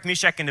Shadrach,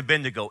 Meshach, and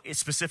Abednego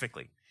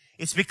specifically?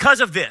 It's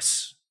because of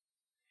this.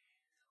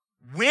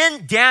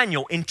 When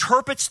Daniel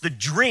interprets the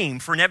dream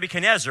for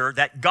Nebuchadnezzar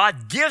that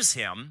God gives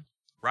him,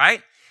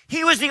 right?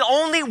 He was the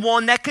only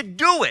one that could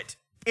do it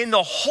in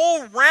the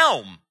whole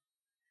realm.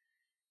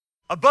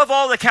 Above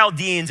all the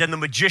Chaldeans and the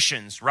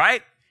magicians,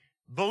 right?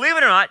 Believe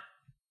it or not,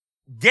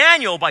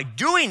 Daniel, by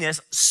doing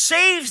this,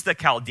 saves the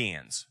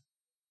Chaldeans.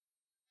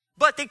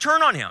 But they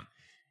turn on him.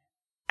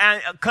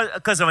 And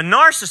because of a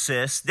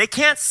narcissist, they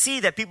can't see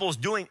that people's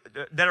doing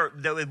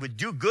that it would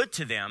do good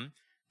to them.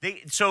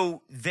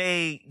 So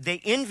they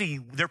envy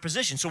their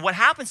position. So what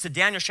happens to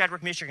Daniel,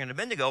 Shadrach, Meshach, and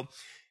Abednego?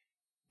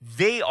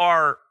 They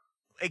are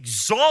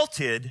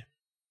exalted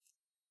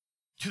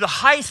to the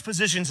highest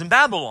positions in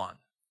Babylon.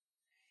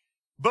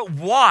 But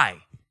why?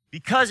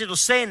 Because it'll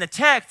say in the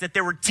text that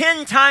they were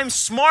 10 times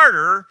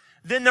smarter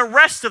than the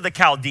rest of the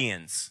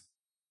Chaldeans.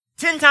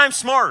 10 times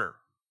smarter.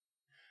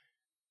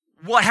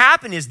 What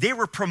happened is they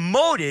were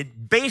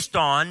promoted based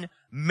on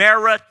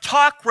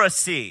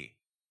meritocracy.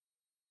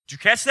 Did you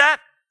catch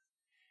that?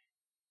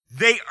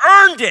 They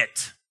earned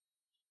it.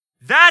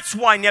 That's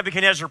why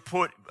Nebuchadnezzar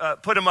put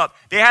them up.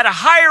 They had a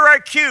higher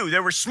IQ. They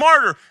were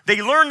smarter.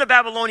 They learned the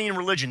Babylonian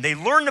religion. They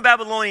learned the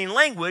Babylonian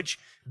language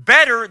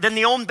better than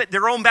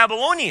their own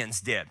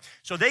Babylonians did.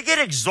 So they get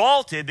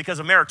exalted because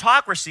of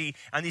meritocracy,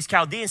 and these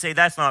Chaldeans say,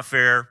 that's not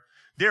fair.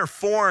 They're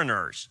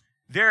foreigners.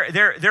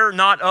 They're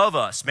not of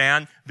us,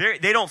 man.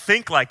 They don't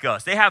think like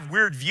us. They have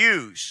weird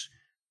views.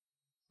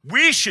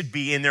 We should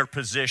be in their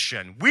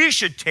position. We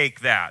should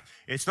take that.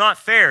 It's not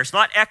fair. It's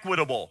not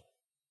equitable.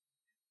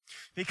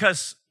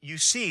 Because you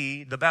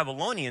see, the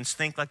Babylonians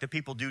think like the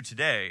people do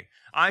today.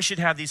 I should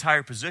have these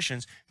higher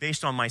positions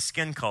based on my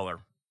skin color,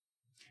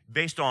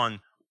 based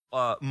on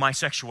my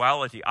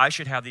sexuality. I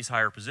should have these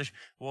higher positions.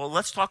 Well,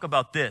 let's talk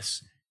about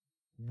this.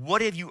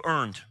 What have you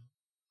earned?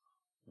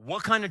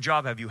 What kind of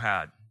job have you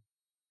had?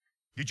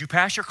 Did you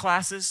pass your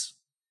classes?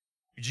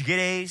 Did you get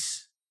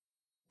A's?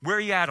 Where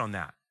are you at on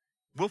that?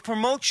 We'll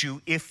promote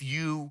you if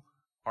you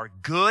are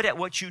good at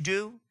what you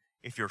do,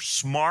 if you're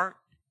smart,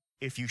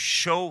 if you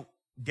show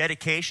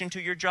dedication to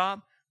your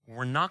job.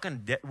 We're not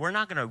going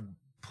to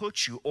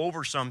put you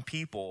over some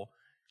people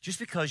just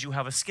because you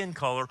have a skin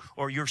color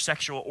or your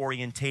sexual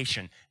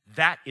orientation.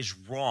 That is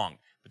wrong.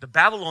 But the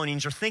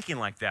Babylonians are thinking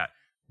like that.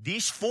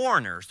 These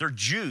foreigners, they're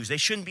Jews. They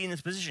shouldn't be in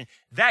this position.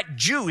 That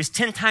Jew is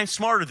 10 times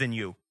smarter than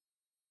you.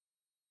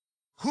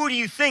 Who do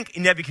you think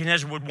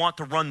Nebuchadnezzar would want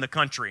to run the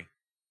country?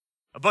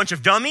 A bunch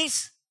of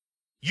dummies?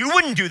 You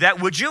wouldn't do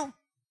that, would you?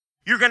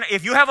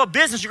 If you have a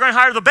business, you're going to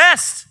hire the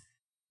best,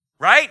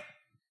 right?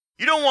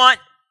 You don't want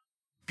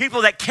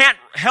people that can't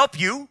help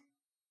you.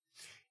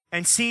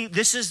 And see,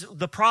 this is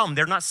the problem.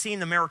 They're not seeing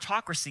the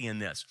meritocracy in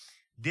this.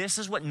 This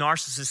is what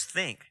narcissists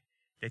think,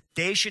 that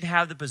they should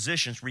have the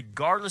positions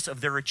regardless of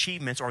their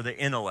achievements or their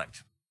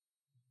intellect.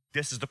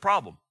 This is the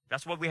problem.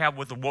 That's what we have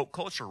with the woke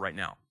culture right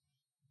now.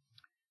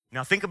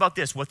 Now think about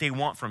this, what they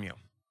want from you.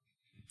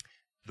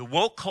 The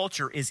woke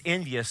culture is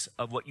envious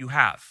of what you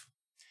have.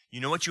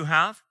 You know what you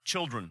have?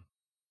 Children.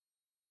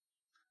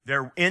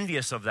 They're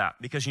envious of that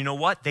because you know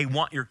what? They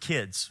want your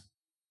kids.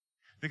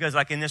 Because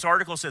like in this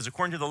article says,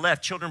 according to the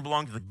left, children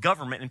belong to the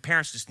government and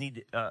parents just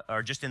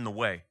are just in the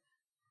way.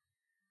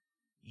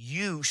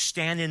 You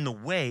stand in the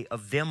way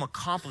of them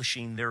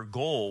accomplishing their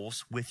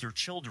goals with your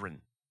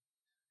children.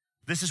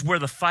 This is where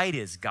the fight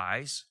is,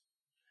 guys.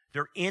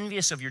 They're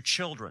envious of your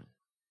children.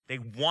 They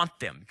want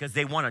them because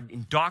they want to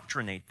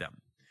indoctrinate them.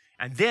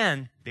 And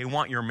then they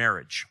want your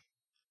marriage.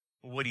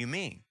 Well, what do you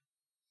mean?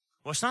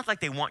 Well, it's not like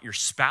they want your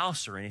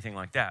spouse or anything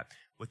like that.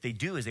 What they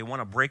do is they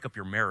want to break up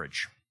your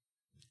marriage.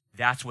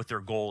 That's what their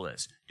goal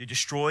is, to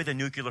destroy the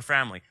nuclear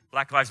family.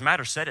 Black Lives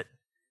Matter said it.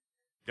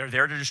 They're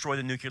there to destroy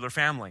the nuclear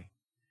family.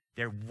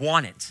 They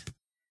want it.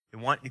 They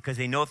want because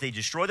they know if they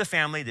destroy the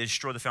family, they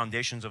destroy the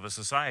foundations of a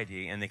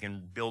society, and they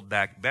can build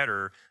back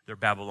better their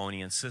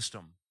Babylonian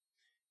system.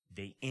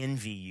 They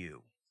envy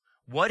you.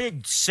 What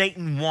did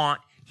Satan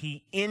want?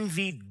 He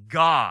envied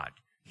God.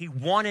 He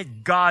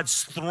wanted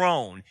God's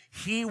throne.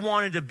 He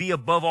wanted to be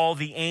above all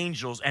the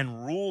angels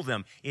and rule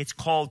them. It's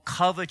called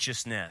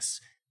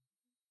covetousness.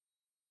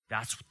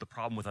 That's the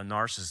problem with a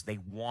narcissist. They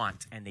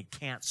want, and they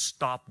can't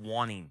stop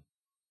wanting.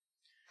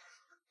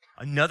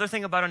 Another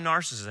thing about a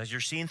narcissist, as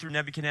you're seeing through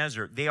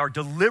Nebuchadnezzar, they are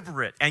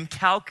deliberate and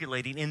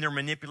calculating in their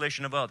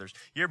manipulation of others.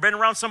 You ever been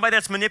around somebody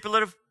that's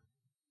manipulative?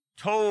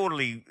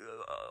 Totally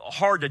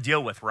hard to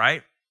deal with,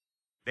 right?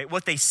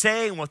 What they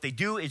say and what they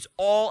do is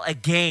all a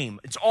game.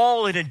 It's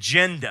all an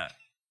agenda.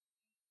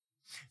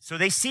 So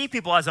they see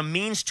people as a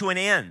means to an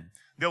end.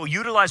 They'll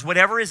utilize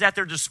whatever is at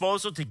their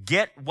disposal to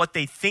get what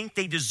they think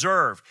they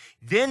deserve.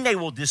 Then they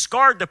will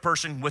discard the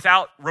person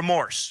without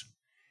remorse.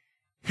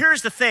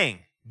 Here's the thing.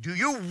 Do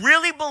you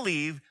really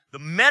believe the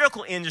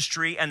medical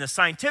industry and the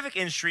scientific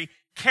industry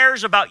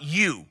cares about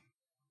you?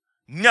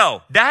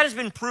 No. That has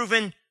been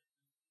proven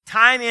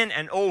time in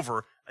and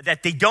over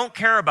that they don't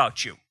care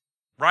about you,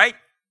 right?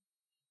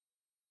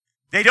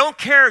 They don't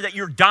care that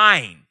you're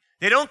dying.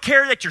 They don't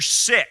care that you're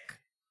sick.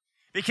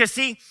 Because,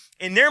 see,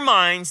 in their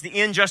minds, the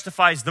end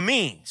justifies the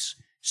means.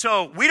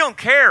 So we don't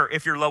care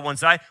if your loved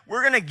ones die.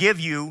 We're going to give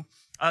you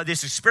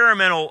this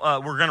experimental,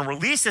 we're going to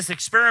release this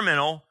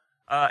experimental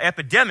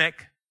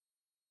epidemic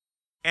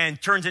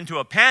and turns into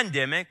a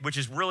pandemic, which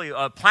is really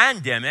a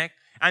plandemic.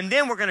 And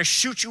then we're going to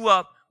shoot you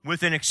up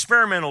with an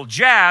experimental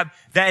jab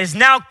that is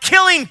now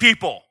killing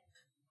people.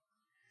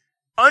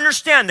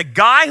 Understand, the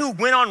guy who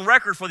went on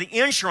record for the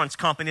insurance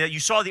company that you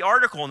saw the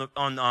article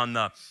on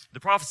the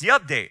Prophecy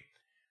Update,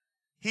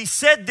 he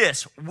said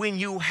this: when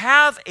you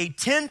have a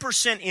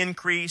 10%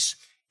 increase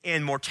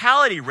in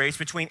mortality rates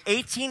between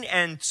 18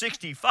 and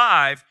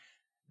 65,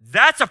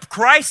 that's a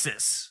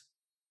crisis.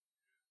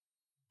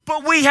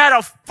 But we had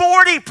a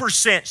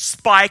 40%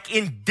 spike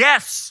in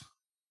deaths,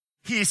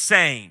 he's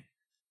saying,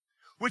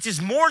 which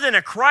is more than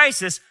a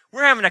crisis.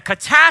 We're having a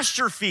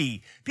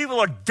catastrophe. People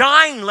are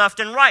dying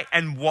left and right.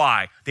 And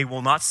why? They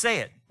will not say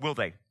it, will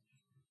they?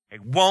 They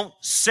won't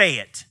say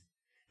it.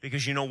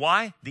 Because you know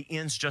why? The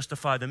ends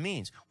justify the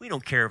means. We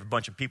don't care if a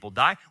bunch of people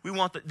die.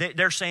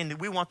 They're saying that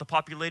we want the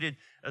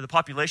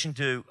population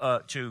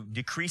to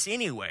decrease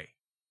anyway.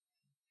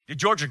 The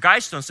Georgia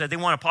Guidestone said they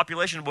want a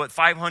population of,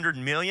 500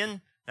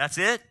 million? That's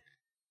it?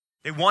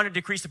 They want to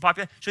decrease the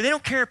population. So they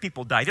don't care if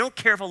people die. They don't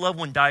care if a loved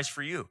one dies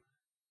for you.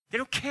 They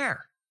don't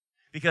care.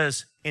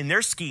 Because in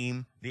their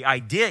scheme, the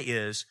idea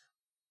is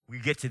we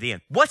get to the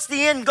end. What's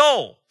the end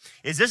goal?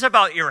 Is this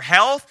about your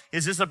health?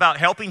 Is this about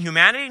helping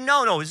humanity?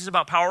 No. This is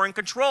about power and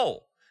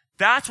control.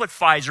 That's what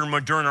Pfizer and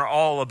Moderna are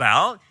all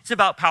about. It's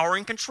about power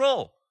and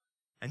control.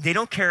 And they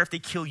don't care if they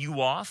kill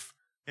you off.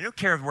 They don't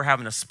care if we're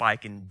having a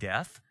spike in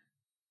death.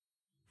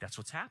 That's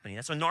what's happening.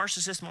 That's a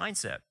narcissist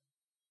mindset.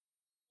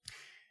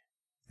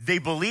 They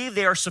believe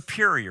they are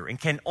superior and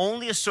can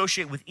only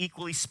associate with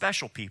equally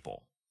special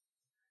people.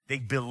 They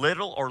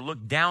belittle or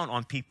look down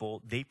on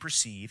people they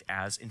perceive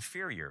as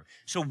inferior.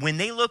 So when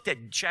they looked at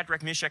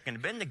Shadrach, Meshach, and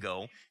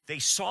Abednego, they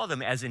saw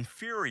them as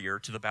inferior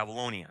to the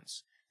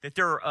Babylonians. That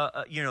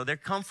they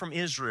come from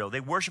Israel. They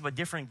worship a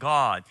different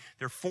God.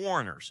 They're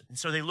foreigners. And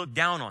so they look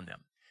down on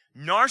them.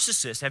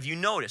 Narcissists, have you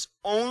noticed,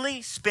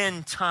 only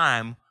spend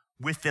time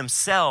with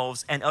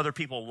themselves and other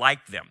people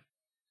like them.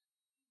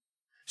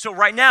 So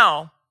right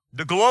now,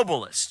 the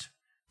globalists,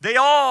 they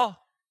all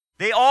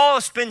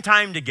spend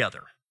time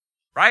together.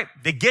 Right?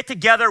 They get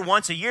together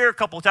once a year, a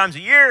couple of times a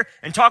year,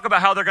 and talk about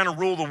how they're going to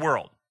rule the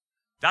world.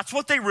 That's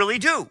what they really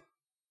do.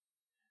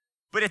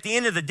 But at the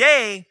end of the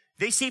day,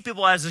 they see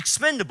people as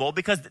expendable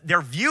because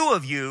their view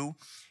of you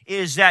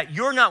is that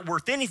you're not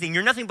worth anything.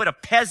 You're nothing but a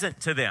peasant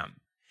to them.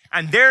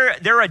 And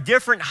they're a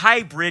different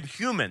hybrid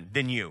human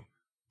than you.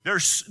 They're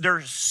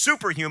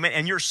superhuman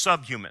and you're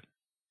subhuman.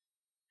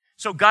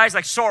 So guys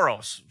like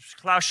Soros,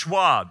 Klaus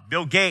Schwab,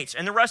 Bill Gates,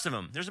 and the rest of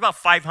them, there's about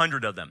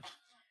 500 of them.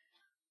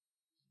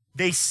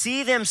 They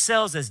see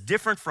themselves as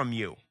different from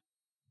you,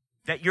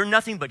 that you're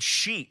nothing but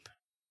sheep,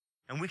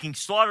 and we can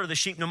slaughter the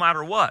sheep no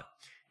matter what.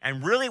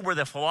 And really where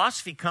the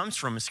philosophy comes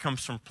from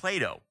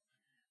Plato.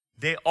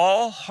 They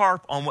all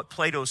harp on what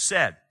Plato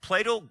said.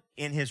 Plato,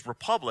 in his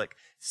Republic,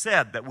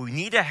 said that we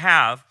need to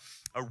have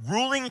a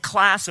ruling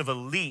class of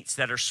elites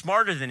that are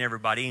smarter than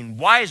everybody and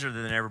wiser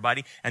than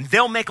everybody, and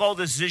they'll make all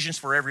the decisions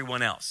for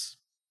everyone else.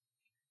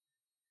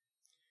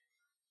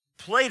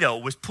 Plato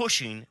was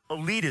pushing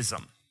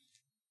elitism.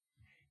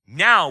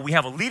 Now we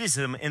have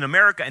elitism in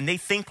America, and they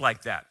think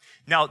like that.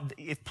 Now,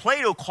 if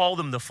Plato called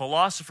them the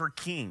philosopher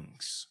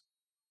kings,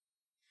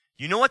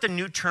 you know what the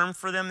new term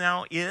for them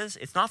now is?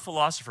 It's not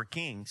philosopher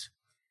kings.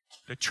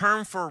 The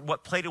term for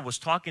what Plato was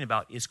talking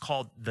about is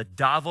called the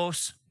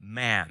Davos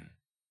man.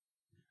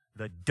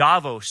 The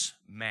Davos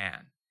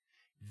man.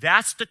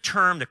 That's the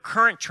term, the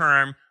current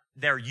term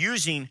they're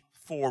using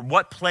for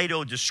what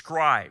Plato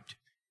described.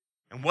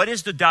 And what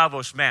is the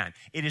Davos man?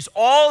 It is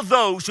all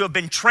those who have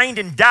been trained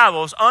in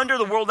Davos under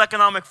the World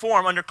Economic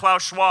Forum under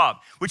Klaus Schwab,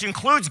 which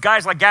includes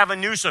guys like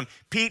Gavin Newsom,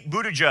 Pete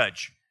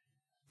Buttigieg,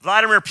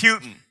 Vladimir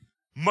Putin,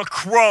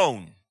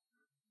 Macron.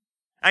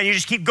 And you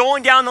just keep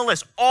going down the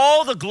list.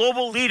 All the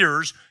global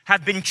leaders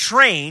have been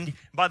trained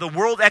by the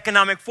World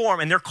Economic Forum,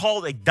 and they're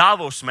called a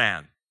Davos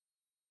man.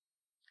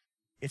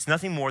 It's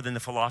nothing more than the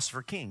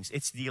philosopher kings.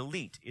 It's the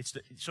elite.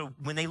 So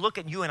when they look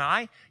at you and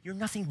I, you're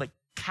nothing but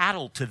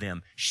cattle to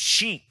them,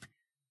 sheep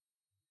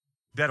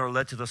that are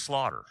led to the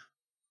slaughter.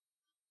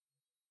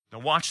 Now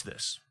watch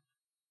this.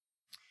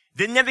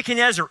 Then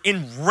Nebuchadnezzar,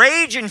 in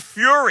rage and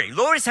fury,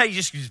 notice how he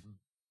just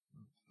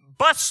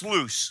busts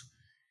loose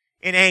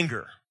in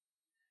anger,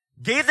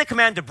 gave the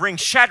command to bring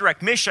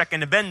Shadrach, Meshach,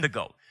 and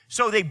Abednego.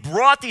 So they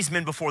brought these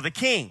men before the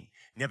king.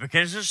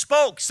 Nebuchadnezzar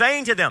spoke,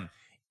 saying to them,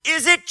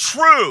 "Is it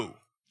true,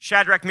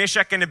 Shadrach,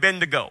 Meshach, and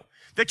Abednego,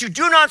 that you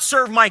do not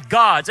serve my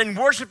gods and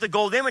worship the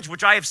gold image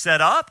which I have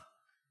set up?"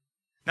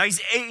 Now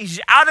he's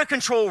out of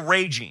control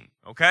raging,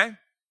 okay?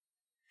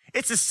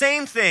 It's the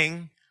same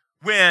thing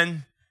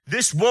when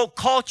this woke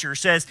culture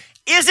says,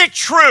 "Is it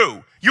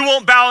true you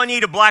won't bow a knee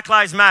to Black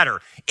Lives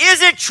Matter?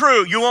 Is it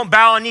true you won't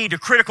bow a knee to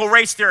critical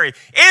race theory?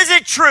 Is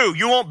it true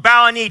you won't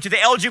bow a knee to the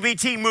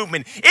LGBT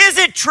movement? Is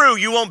it true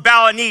you won't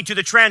bow a knee to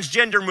the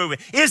transgender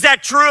movement? Is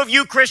that true of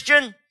you,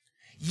 Christian?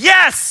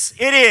 Yes,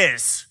 it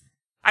is.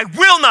 I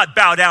will not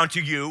bow down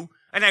to you,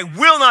 and I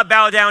will not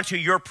bow down to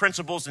your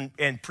principles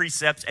and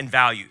precepts and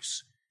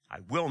values. I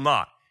will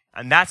not."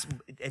 And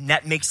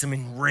that makes them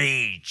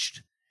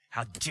enraged.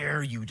 How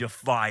dare you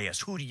defy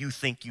us? Who do you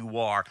think you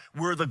are?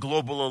 We're the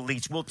global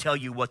elites. We'll tell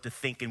you what to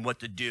think and what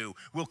to do.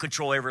 We'll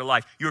control every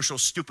life. You're so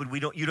stupid, you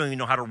don't even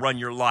know how to run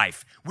your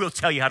life. We'll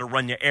tell you how to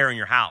run your air in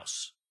your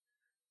house.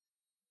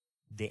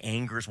 The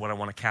anger is what I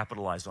want to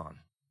capitalize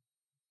on.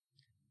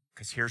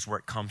 Because here's where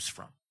it comes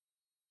from.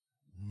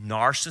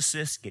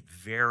 Narcissists get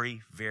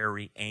very,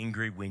 very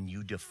angry when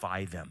you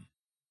defy them.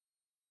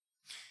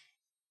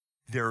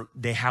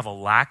 They have a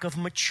lack of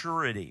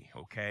maturity,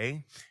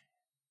 okay?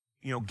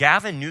 You know,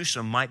 Gavin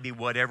Newsom might be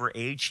whatever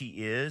age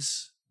he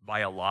is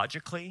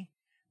biologically,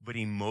 but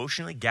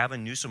emotionally,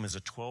 Gavin Newsom is a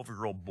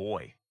 12-year-old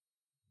boy.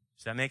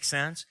 Does that make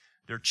sense?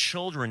 They're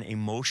children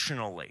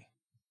emotionally,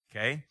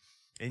 okay?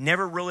 They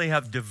never really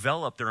have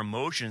developed their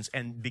emotions,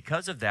 and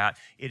because of that,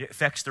 it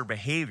affects their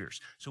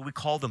behaviors. So we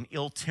call them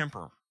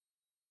ill-temper.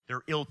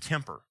 They're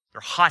ill-temper.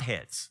 They're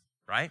hotheads,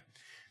 right?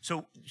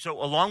 So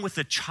along with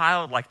the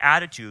childlike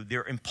attitude,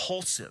 they're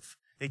impulsive.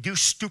 They do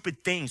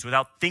stupid things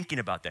without thinking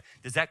about that.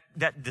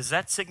 Does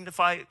that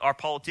signify our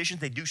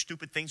politicians? They do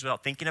stupid things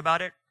without thinking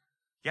about it?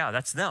 Yeah,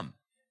 that's them.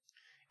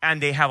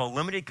 And they have a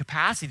limited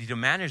capacity to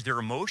manage their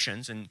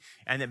emotions, and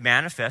it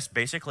manifests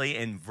basically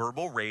in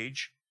verbal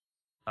rage,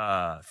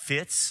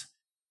 fits,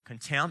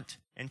 contempt,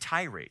 and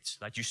tirades,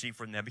 like you see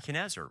from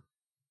Nebuchadnezzar.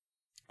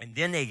 And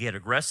then they get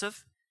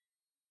aggressive,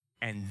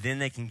 and then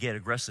they can get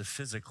aggressive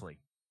physically.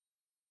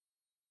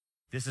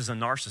 This is a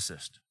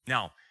narcissist.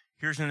 Now,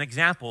 here's an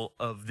example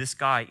of this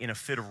guy in a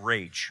fit of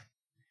rage.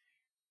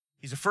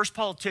 He's the first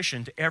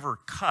politician to ever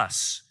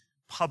cuss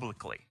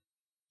publicly.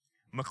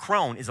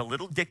 Macron is a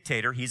little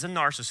dictator. He's a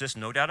narcissist,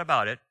 no doubt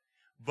about it.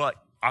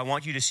 But I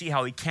want you to see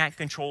how he can't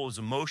control his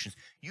emotions.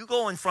 You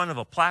go in front of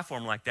a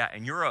platform like that,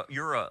 and you're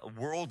a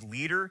world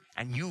leader,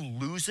 and you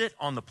lose it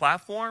on the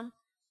platform,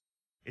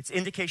 it's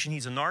indication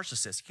he's a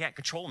narcissist. He can't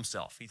control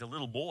himself. He's a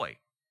little boy.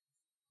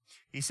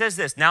 He says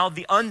this, "Now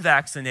the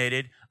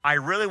unvaccinated, I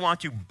really want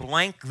to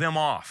blank them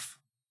off.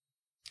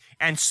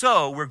 And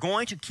so we're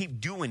going to keep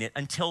doing it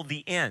until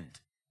the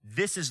end.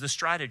 This is the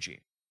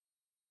strategy."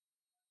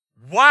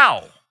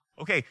 Wow.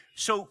 Okay,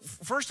 so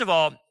first of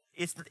all,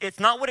 it's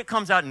not what it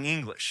comes out in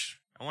English.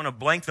 I want to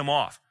blank them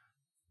off.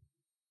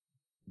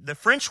 The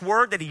French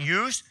word that he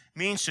used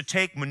means to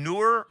take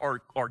manure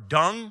or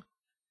dung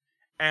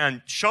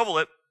and shovel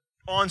it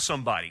on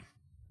somebody.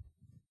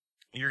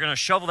 You're going to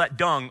shovel that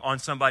dung on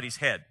somebody's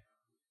head.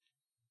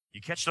 You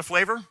catch the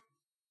flavor?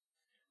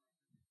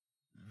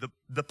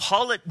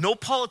 No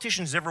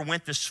politicians ever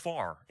went this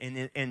far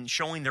in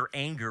showing their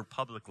anger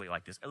publicly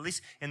like this, at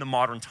least in the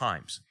modern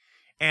times.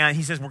 And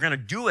he says, we're going to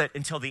do it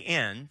until the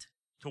end.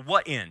 To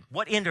what end?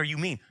 What end are you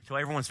mean? Till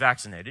everyone's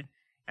vaccinated.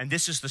 And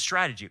this is the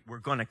strategy. We're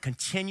going to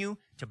continue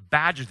to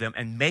badger them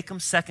and make them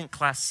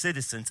second-class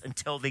citizens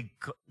until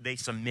they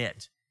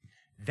submit.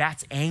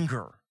 That's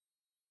anger.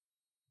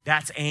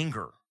 That's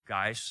anger,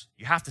 guys.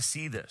 You have to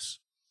see this.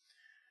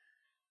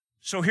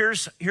 So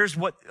here's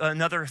what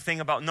another thing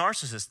about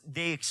narcissists.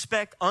 They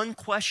expect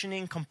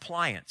unquestioning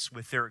compliance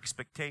with their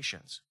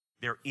expectations.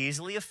 They're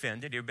easily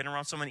offended. You ever been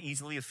around someone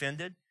easily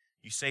offended?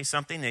 You say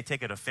something, they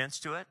take an offense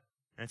to it,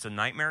 and it's a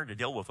nightmare to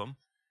deal with them.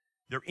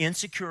 They're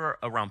insecure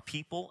around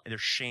people, and they're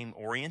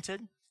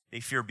shame-oriented. They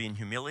fear being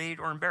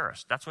humiliated or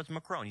embarrassed. That's what's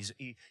Macron.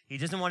 He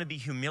doesn't want to be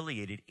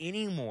humiliated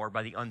anymore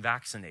by the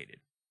unvaccinated.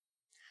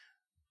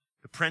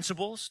 The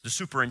principals, the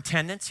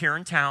superintendents here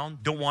in town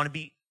don't want to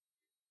be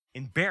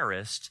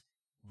embarrassed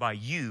by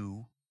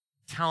you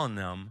telling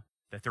them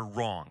that they're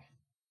wrong.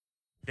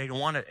 They don't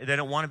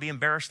want to be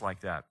embarrassed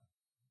like that.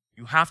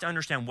 You have to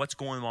understand what's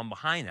going on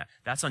behind that.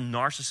 That's a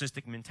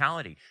narcissistic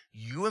mentality.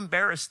 You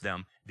embarrass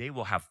them, they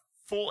will have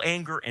full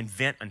anger and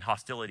vent and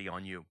hostility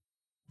on you.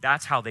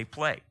 That's how they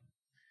play.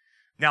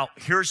 Now,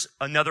 here's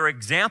another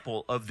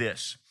example of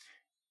this.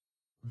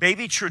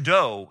 Baby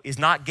Trudeau is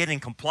not getting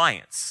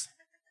compliance,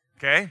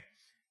 okay?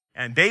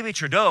 And Baby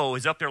Trudeau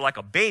is up there like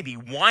a baby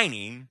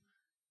whining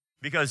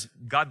because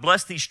God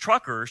bless these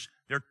truckers,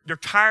 they're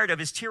tired of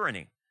his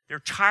tyranny. They're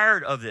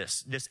tired of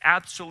this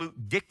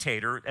absolute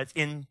dictator that's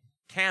in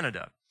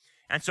Canada.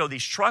 And so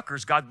these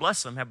truckers, God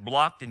bless them, have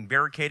blocked and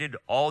barricaded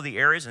all the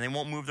areas and they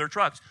won't move their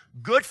trucks.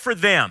 Good for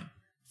them.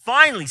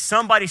 Finally,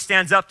 somebody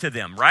stands up to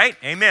them, right?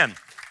 Amen.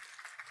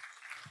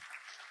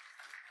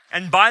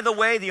 And by the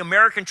way, the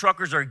American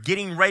truckers are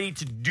getting ready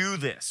to do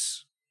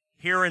this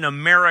here in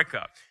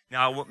America.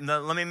 Now,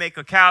 let me make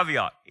a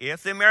caveat.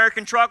 If the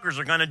American truckers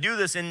are going to do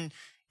this in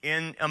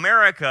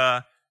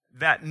America,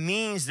 that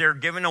means they're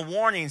giving a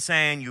warning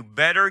saying you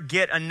better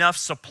get enough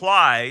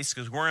supplies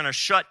because we're going to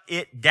shut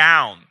it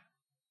down.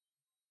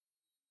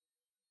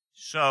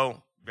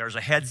 So there's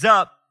a heads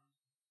up,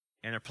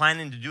 and they're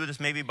planning to do this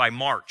maybe by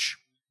March.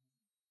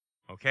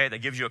 Okay, that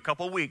gives you a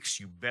couple weeks.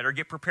 You better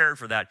get prepared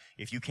for that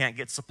if you can't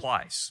get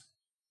supplies.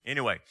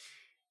 Anyway,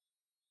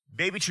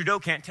 Baby Trudeau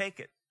can't take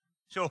it.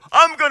 So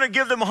I'm going to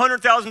give them a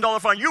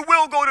 $100,000 fine. You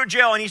will go to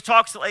jail. And he's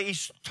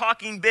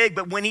talking big,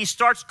 but when he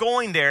starts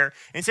going there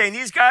and saying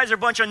these guys are a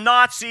bunch of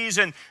Nazis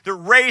and they're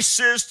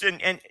racist,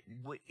 and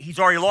he's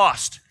already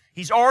lost.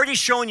 He's already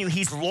shown you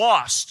he's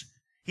lost.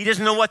 He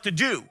doesn't know what to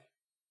do.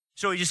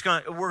 So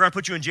we're going to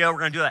put you in jail. We're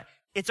going to do that.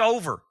 It's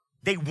over.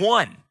 They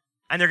won,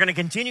 and they're going to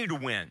continue to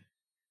win.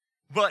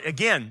 But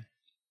again,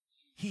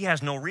 he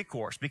has no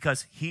recourse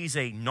because he's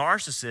a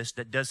narcissist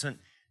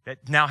that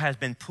now has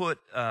been put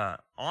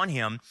on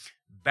him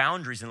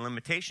boundaries and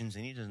limitations,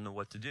 and he doesn't know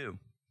what to do.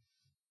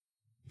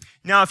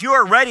 Now, if you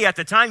are ready at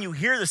the time you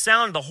hear the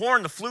sound of the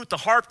horn, the flute, the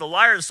harp, the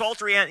lyre, the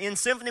psaltery, and in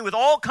symphony with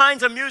all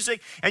kinds of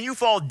music, and you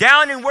fall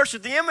down and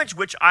worship the image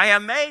which I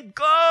have made,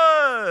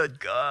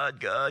 good.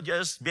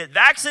 Just get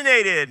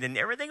vaccinated, and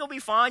everything will be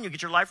fine. You'll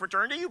get your life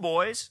returned to you,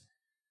 boys.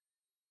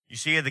 You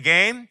see the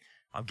game?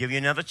 I'll give you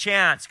another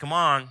chance. Come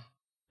on.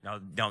 No,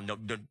 I'm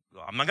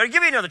not going to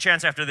give you another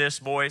chance after this,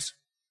 boys.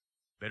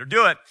 Better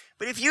do it.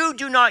 But if you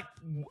do not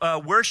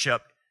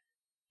worship,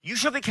 you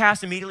shall be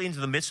cast immediately into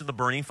the midst of the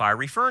burning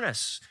fiery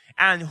furnace.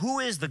 And who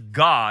is the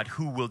God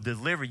who will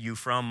deliver you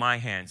from my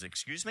hands?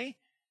 Excuse me?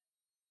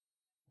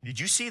 Did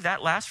you see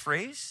that last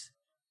phrase?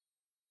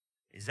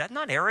 Is that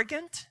not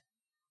arrogant?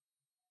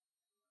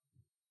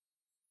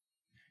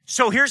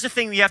 So here's the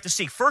thing you have to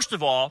see. First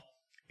of all,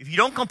 if you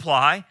don't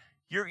comply,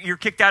 you're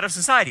kicked out of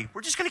society.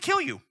 We're just going to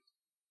kill you.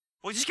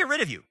 We'll just get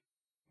rid of you.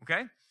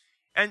 Okay?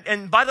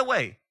 And by the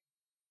way,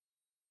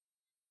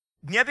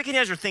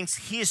 Nebuchadnezzar thinks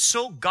he is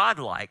so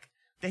godlike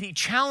that he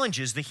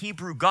challenges the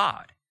Hebrew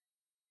God.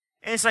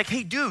 And it's like,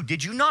 hey, dude,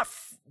 did you not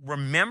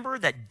remember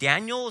that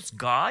Daniel's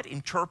God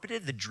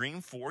interpreted the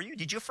dream for you?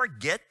 Did you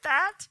forget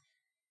that?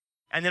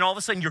 And then all of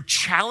a sudden you're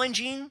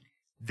challenging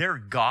their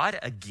God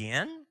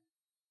again?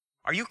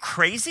 Are you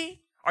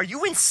crazy? Are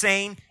you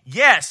insane?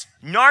 Yes,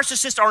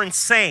 narcissists are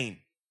insane.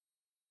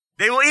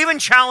 They will even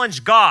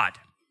challenge God.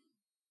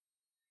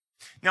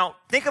 Now,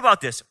 think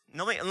about this.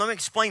 Let me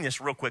explain this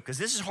real quick because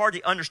this is hard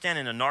to understand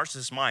in a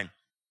narcissist's mind.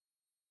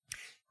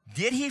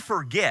 Did he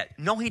forget?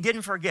 No, he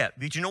didn't forget.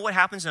 But you know what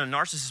happens in a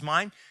narcissist's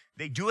mind?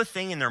 They do a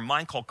thing in their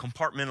mind called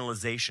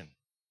compartmentalization.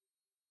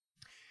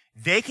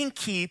 They can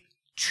keep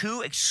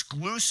two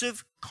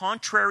exclusive,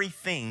 contrary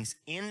things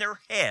in their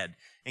head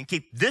and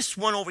keep this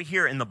one over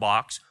here in the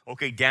box.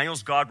 Okay,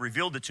 Daniel's God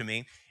revealed it to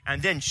me.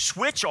 And then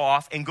switch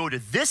off and go to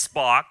this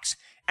box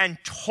and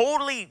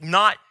totally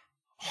not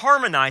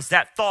harmonize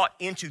that thought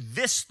into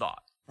this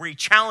thought where he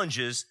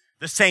challenges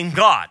the same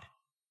God.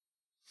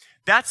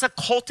 That's a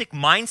cultic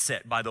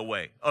mindset, by the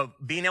way, of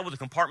being able to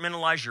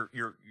compartmentalize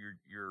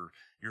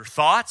your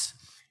thoughts.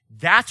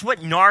 That's what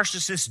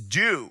narcissists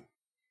do.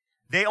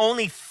 They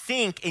only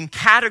think in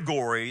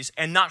categories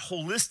and not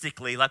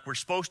holistically like we're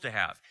supposed to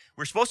have.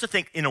 We're supposed to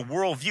think in a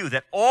worldview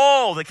that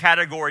all the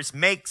categories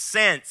make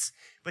sense,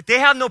 but they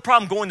have no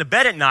problem going to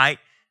bed at night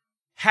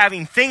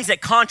having things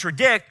that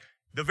contradict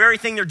the very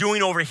thing they're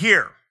doing over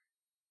here.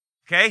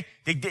 Okay?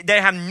 They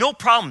have no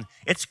problem.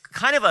 It's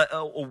kind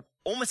of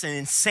almost an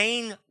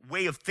insane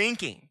way of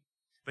thinking.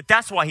 But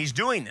that's why he's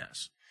doing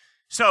this.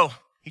 So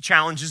he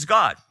challenges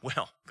God.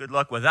 Well, good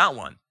luck with that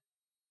one.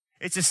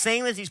 It's the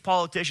same as these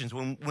politicians.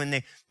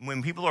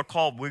 When people are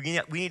called, we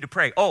need to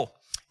pray. Oh,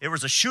 there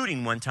was a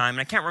shooting one time,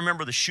 and I can't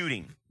remember the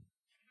shooting.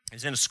 It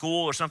was in a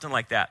school or something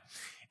like that.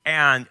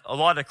 And a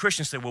lot of the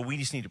Christians said, well, we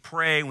just need to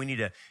pray. We need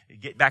to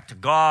get back to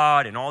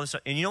God and all this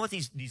stuff. And you know what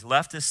these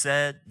leftists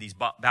said, these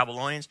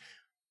Babylonians?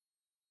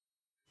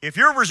 If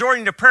you're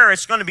resorting to prayer,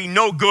 it's going to be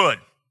no good.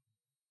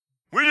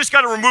 We just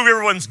got to remove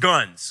everyone's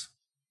guns.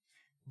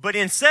 But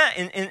in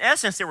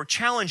essence, they were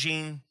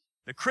challenging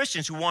the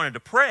Christians who wanted to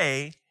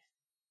pray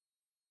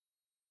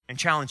and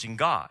challenging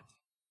God.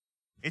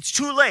 It's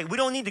too late. We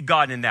don't need to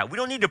God in that. We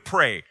don't need to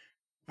pray.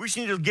 We just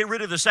need to get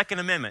rid of the Second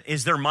Amendment,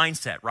 is their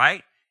mindset,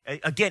 right?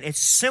 Again, it's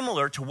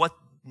similar to what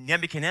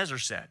Nebuchadnezzar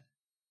said.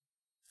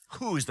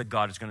 Who is the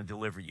God who's going to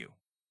deliver you?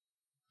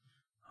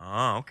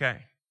 Oh,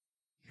 okay.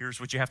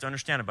 Here's what you have to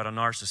understand about a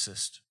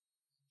narcissist.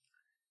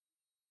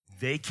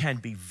 They can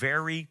be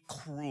very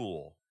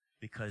cruel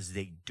because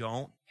they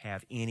don't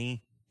have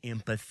any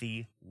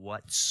empathy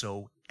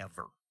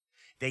whatsoever.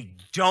 They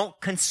don't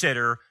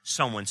consider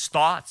someone's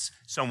thoughts,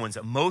 someone's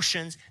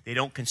emotions. They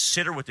don't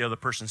consider what the other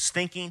person's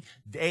thinking.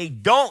 They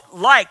don't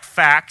like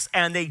facts,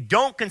 and they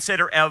don't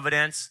consider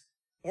evidence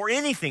or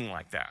anything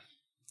like that.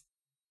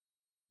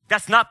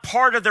 That's not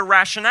part of their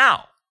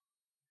rationale.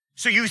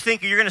 So you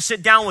think you're going to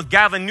sit down with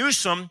Gavin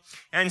Newsom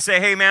and say,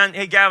 hey,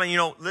 Gavin,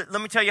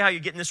 let me tell you how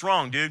you're getting this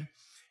wrong, dude.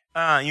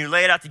 You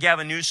lay it out to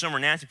Gavin Newsom or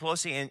Nancy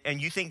Pelosi,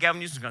 and you think Gavin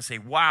Newsom's going to say,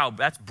 wow,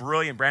 that's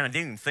brilliant, Brandon. I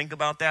didn't even think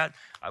about that.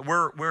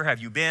 Where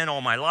have you been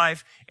all my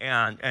life?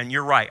 And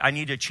you're right. I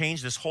need to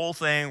change this whole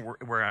thing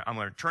where I'm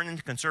going to turn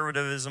into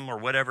conservatism or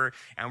whatever,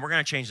 and we're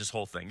going to change this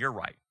whole thing. You're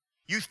right.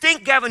 You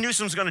think Gavin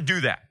Newsom's going to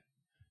do that.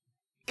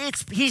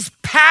 He's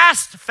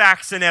past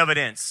facts and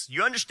evidence.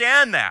 You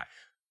understand that?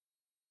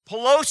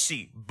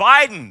 Pelosi,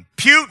 Biden,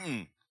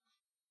 Putin,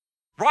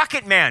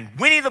 Rocket Man,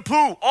 Winnie the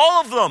Pooh,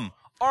 all of them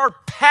are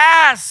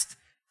past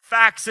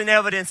facts and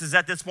evidences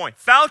at this point.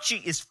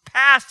 Fauci is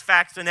past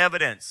facts and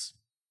evidence.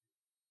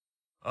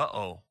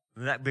 Uh-oh.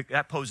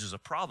 That poses a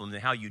problem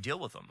in how you deal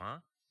with them, huh?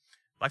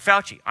 Like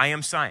Fauci, I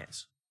am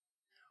science.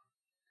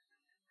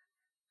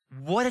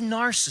 What a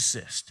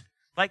narcissist.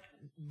 Like,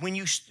 when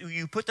you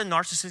put the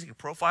narcissistic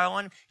profile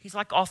on him, he's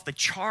like off the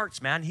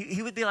charts, man.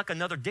 He would be like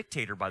another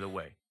dictator, by the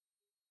way.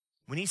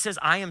 When he says,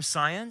 I am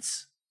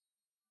science,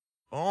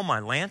 oh my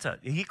Lanta,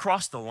 he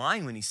crossed the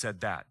line when he said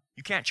that.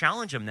 You can't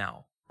challenge him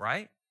now,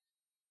 right?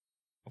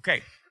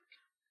 Okay.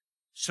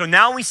 So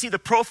now we see the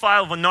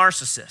profile of a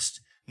narcissist.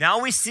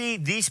 Now we see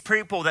these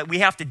people that we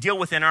have to deal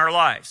with in our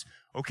lives.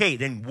 Okay,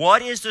 then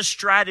what is the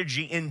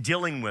strategy in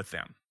dealing with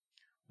them?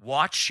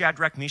 Watch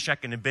Shadrach, Meshach,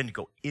 and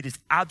Abednego. It is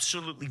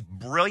absolutely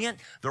brilliant.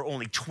 They're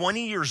only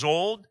 20 years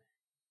old,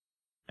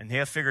 and they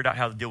have figured out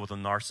how to deal with a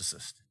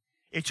narcissist.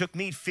 It took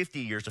me 50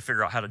 years to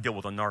figure out how to deal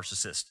with a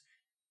narcissist.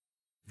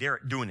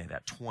 They're doing it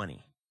at 20.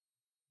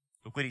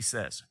 Look what he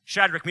says.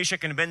 Shadrach,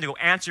 Meshach, and Abednego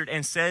answered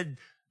and said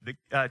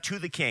to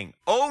the king,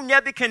 O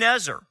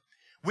Nebuchadnezzar,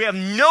 we have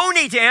no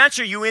need to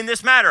answer you in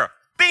this matter.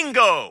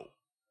 Bingo!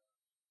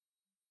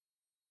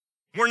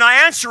 We're not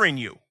answering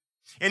you.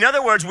 In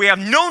other words, we have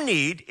no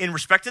need in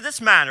respect to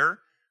this matter.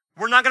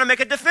 We're not going to make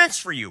a defense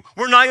for you.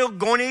 We're not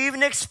going to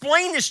even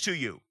explain this to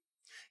you.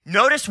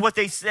 Notice what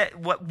they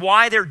said,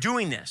 why they're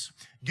doing this.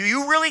 Do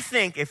you really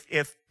think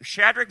if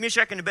Shadrach,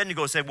 Meshach, and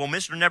Abednego said, well,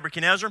 Mr.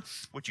 Nebuchadnezzar,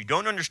 what you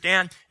don't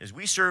understand is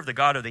we serve the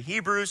God of the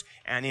Hebrews,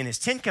 and in his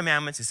 10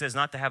 commandments, it says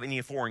not to have any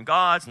foreign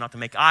gods, not to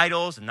make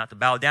idols, and not to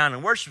bow down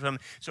and worship him.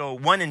 So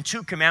 1 and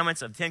 2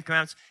 commandments of the 10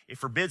 commandments, it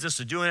forbids us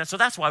to do it. So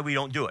that's why we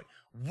don't do it.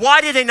 Why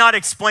did they not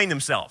explain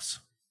themselves?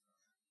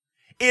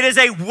 It is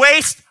a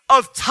waste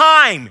of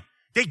time.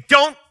 They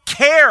don't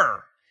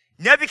care.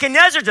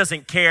 Nebuchadnezzar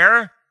doesn't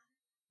care.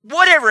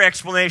 Whatever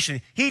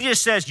explanation, he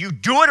just says, you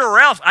do it or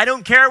else. I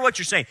don't care what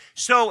you're saying.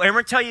 So, I'm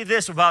going to tell you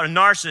this about a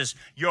narcissist.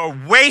 You're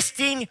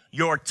wasting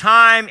your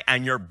time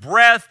and your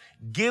breath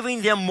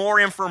giving them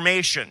more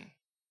information.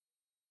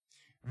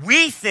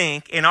 We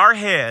think in our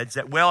heads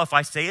that, well, if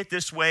I say it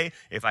this way,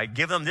 if I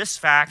give them this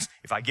facts,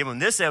 if I give them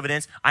this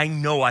evidence, I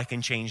know I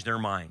can change their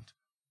mind.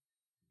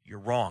 You're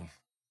wrong.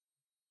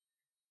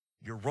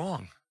 You're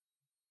wrong.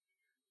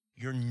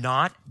 You're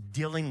not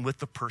dealing with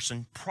the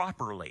person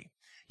properly.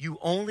 You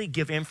only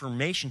give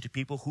information to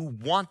people who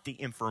want the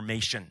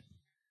information.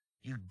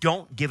 You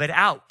don't give it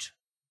out.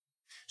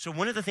 So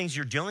one of the things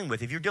you're dealing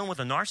with, if you're dealing with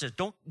a narcissist,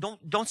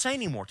 don't say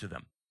any more to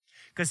them.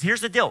 Because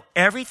here's the deal.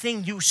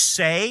 Everything you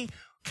say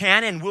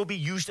can and will be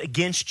used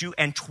against you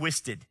and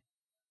twisted.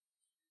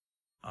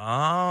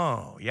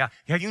 Oh, yeah.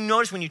 Have you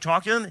noticed when you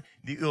talk to them,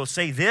 you'll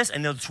say this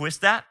and they'll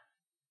twist that?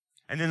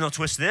 And then they'll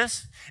twist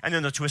this, and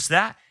then they'll twist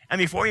that. And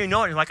before you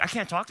know it, you're like, I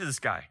can't talk to this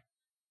guy.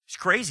 He's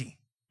crazy.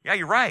 Yeah,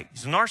 you're right.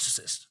 He's a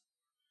narcissist.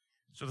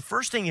 So the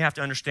first thing you have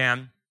to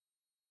understand,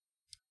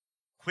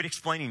 quit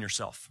explaining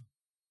yourself.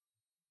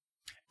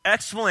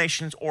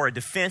 Explanations or a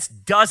defense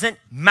doesn't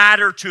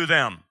matter to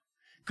them.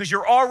 because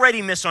you're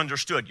already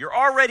misunderstood. You're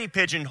already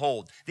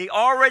pigeonholed. They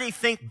already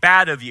think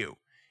bad of you.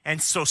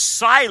 And so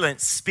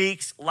silence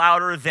speaks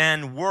louder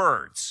than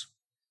words.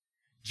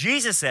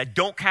 Jesus said,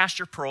 don't cast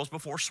your pearls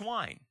before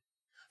swine.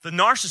 The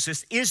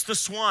narcissist is the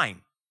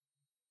swine.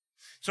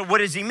 So what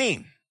does he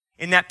mean?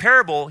 In that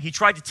parable, he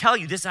tried to tell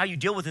you this is how you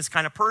deal with this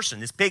kind of person,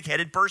 this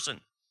big-headed person.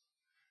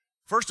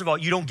 First of all,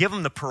 you don't give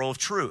them the pearl of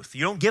truth.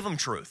 You don't give them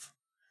truth.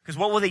 Because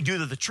what will they do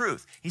to the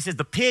truth? He says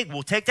the pig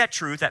will take that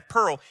truth, that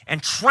pearl,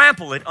 and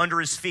trample it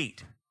under his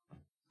feet.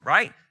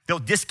 Right? They'll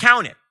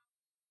discount it.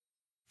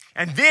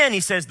 And then he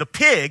says the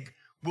pig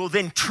will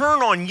then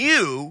turn on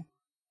you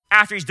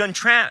after he's done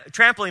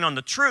trampling on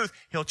the truth.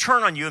 He'll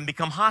turn on you and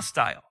become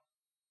hostile.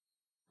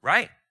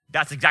 Right?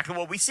 That's exactly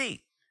what we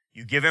see.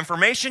 You give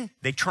information,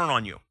 they turn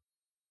on you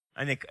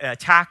and they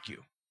attack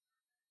you.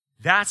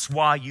 That's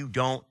why you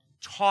don't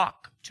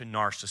talk to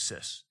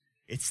narcissists.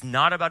 It's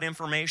not about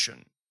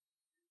information.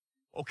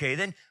 Okay,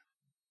 then,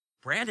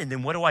 Brandon,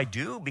 then what do I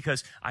do?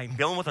 Because I'm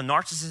dealing with a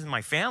narcissist in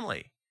my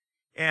family.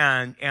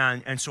 And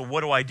so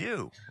what do I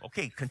do?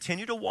 Okay,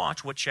 continue to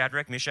watch what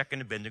Shadrach, Meshach,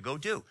 and Abednego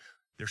do.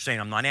 They're saying,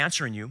 I'm not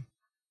answering you.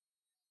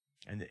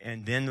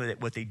 And then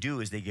what they do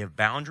is they give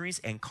boundaries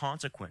and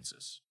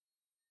consequences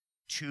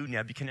to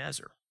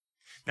Nebuchadnezzar.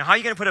 Now, how are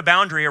you going to put a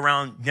boundary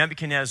around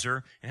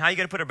Nebuchadnezzar, and how are you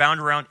going to put a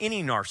boundary around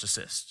any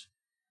narcissist?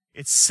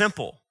 It's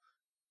simple.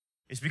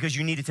 It's because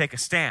you need to take a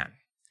stand.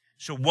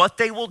 So what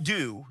they will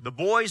do, the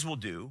boys will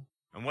do,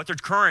 and what they're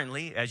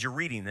currently, as you're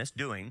reading this,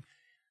 doing,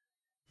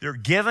 they're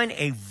given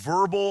a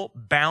verbal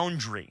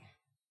boundary,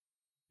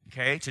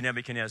 okay, to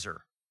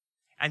Nebuchadnezzar.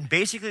 And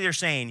basically they're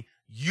saying,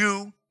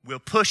 you will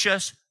push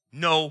us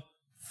no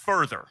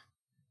further.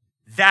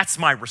 That's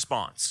my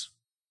response.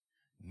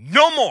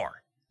 No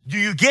more do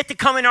you get to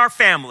come in our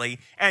family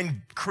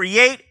and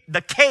create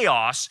the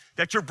chaos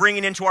that you're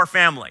bringing into our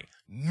family.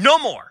 No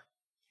more.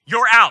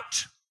 You're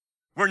out.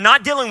 We're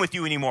not dealing with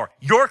you anymore.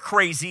 You're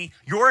crazy.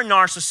 You're a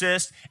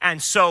narcissist. And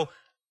so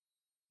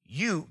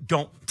you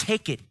don't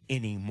take it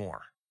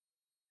anymore.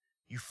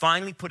 You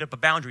finally put up a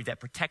boundary that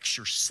protects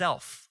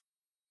yourself.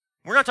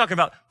 We're not talking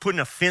about putting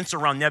a fence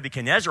around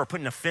Nebuchadnezzar or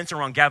putting a fence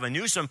around Gavin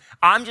Newsom.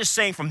 I'm just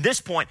saying from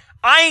this point,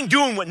 I ain't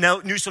doing what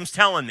Newsom's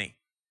telling me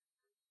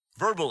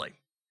verbally.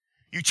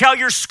 You tell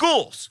your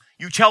schools,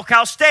 you tell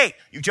Cal State,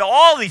 you tell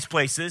all these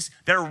places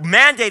that are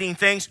mandating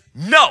things,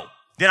 no,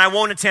 then I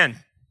won't attend.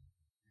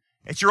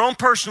 It's your own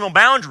personal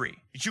boundary.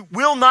 You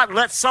will not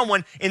let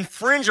someone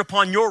infringe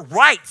upon your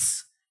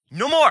rights.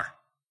 No more.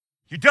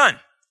 You're done.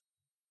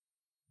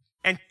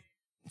 And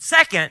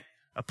second,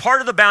 a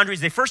part of the boundaries,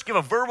 they first give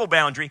a verbal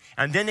boundary,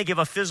 and then they give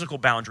a physical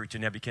boundary to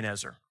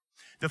Nebuchadnezzar.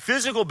 The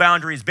physical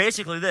boundary is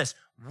basically this: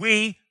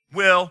 we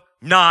will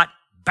not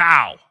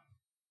bow.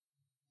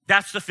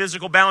 That's the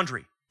physical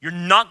boundary. You're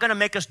not going to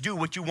make us do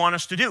what you want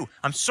us to do.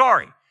 I'm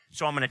sorry.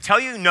 So I'm going to tell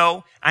you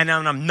no, and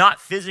I'm not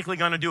physically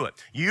going to do it.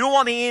 You don't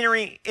want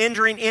me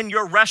entering in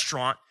your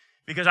restaurant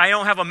because I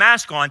don't have a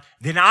mask on,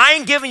 then I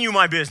ain't giving you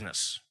my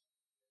business.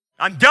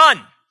 I'm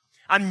done.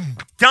 I'm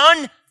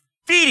done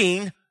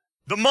feeding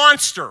the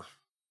monster.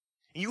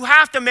 You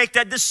have to make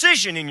that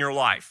decision in your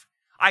life.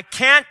 I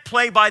can't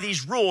play by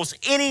these rules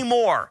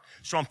anymore.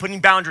 So I'm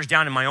putting boundaries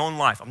down in my own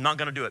life. I'm not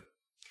going to do it.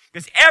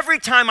 Because every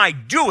time I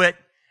do it,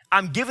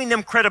 I'm giving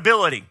them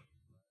credibility.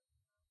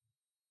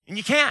 And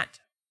you can't.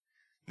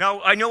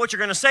 Now, I know what you're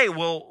going to say.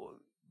 Well,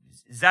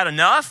 is that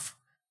enough?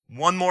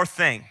 One more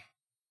thing.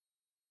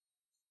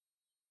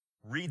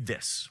 Read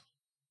this.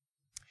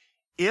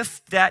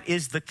 If that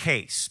is the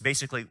case,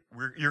 basically,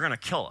 you're going to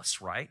kill us,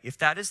 right? If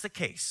that is the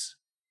case,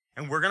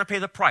 and we're going to pay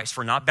the price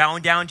for not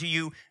bowing down to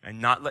you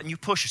and not letting you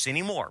push us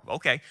anymore,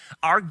 okay,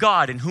 our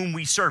God in whom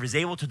we serve is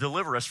able to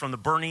deliver us from the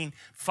burning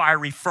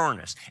fiery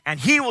furnace, and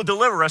he will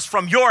deliver us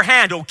from your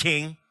hand, O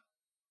king.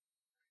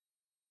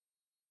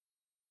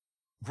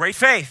 Great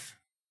faith.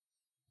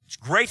 It's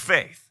great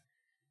faith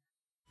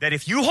that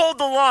if you hold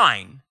the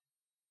line,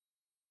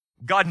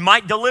 God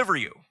might deliver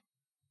you.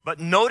 But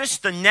notice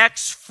the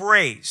next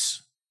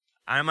phrase.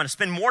 I'm going to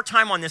spend more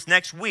time on this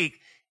next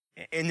week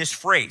in this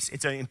phrase.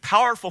 It's a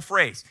powerful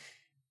phrase.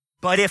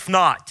 But if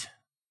not.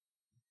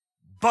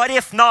 But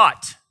if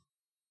not.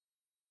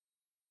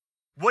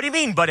 What do you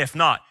mean, but if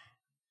not?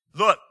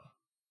 Look,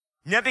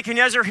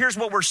 Nebuchadnezzar, here's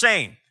what we're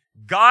saying.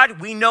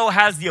 God, we know,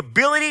 has the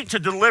ability to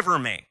deliver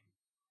me.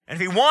 And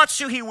if he wants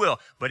to, he will.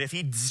 But if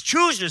he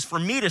chooses for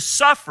me to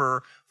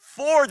suffer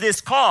for this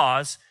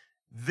cause,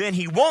 then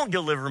he won't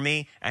deliver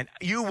me, and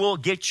you will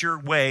get your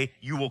way.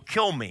 You will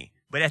kill me.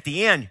 But at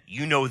the end,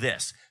 you know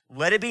this.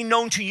 Let it be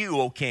known to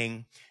you, O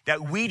king,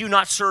 that we do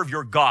not serve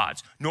your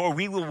gods, nor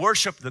we will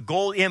worship the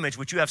gold image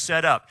which you have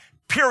set up.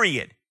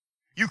 Period.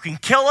 You can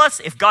kill us.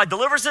 If God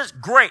delivers us,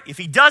 great. If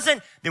he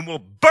doesn't, then we'll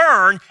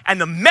burn, and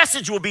the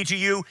message will be to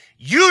you,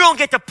 you don't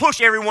get to push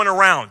everyone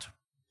around.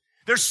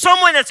 There's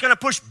someone that's going to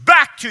push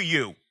back to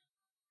you.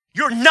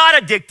 You're not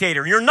a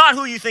dictator. You're not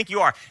who you think you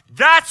are.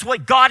 That's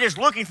what God is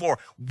looking for.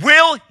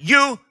 Will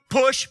you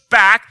push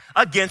back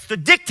against the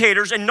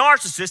dictators and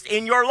narcissists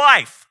in your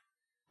life?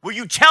 Will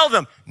you tell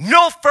them,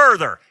 no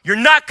further? You're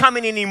not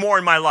coming anymore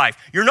in my life.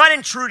 You're not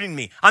intruding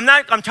me. I'm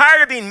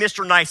tired of being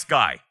Mr. Nice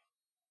Guy.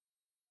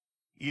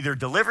 Either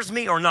delivers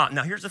me or not.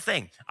 Now, here's the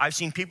thing. I've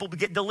seen people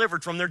get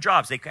delivered from their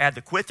jobs. They had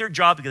to quit their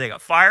job because they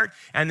got fired,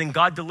 and then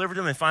God delivered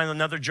them and found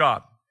another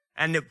job.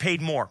 And it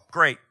paid more.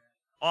 Great.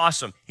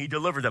 Awesome. He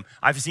delivered them.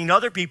 I've seen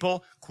other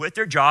people quit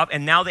their job,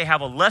 and now they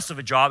have a less of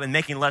a job and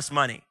making less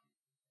money.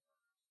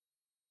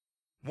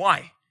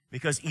 Why?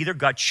 Because either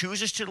God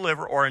chooses to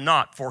deliver or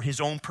not for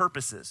his own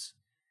purposes.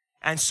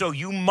 And so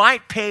you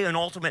might pay an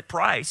ultimate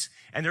price,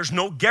 and there's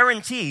no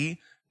guarantee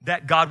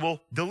that God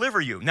will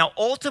deliver you. Now,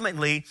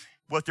 ultimately,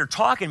 what they're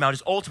talking about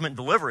is ultimate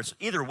deliverance.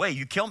 Either way,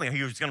 you kill me or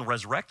he's going to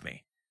resurrect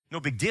me. No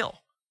big deal.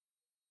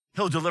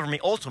 He'll deliver me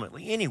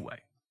ultimately anyway.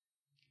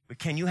 But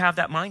can you have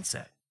that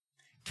mindset?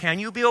 Can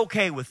you be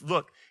okay with,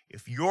 look,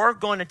 if you're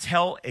going to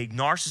tell a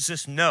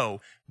narcissist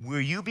no, will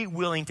you be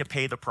willing to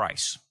pay the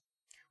price?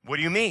 What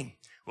do you mean?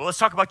 Well, let's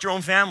talk about your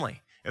own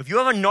family. If you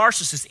have a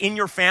narcissist in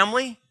your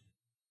family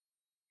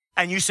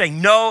and you say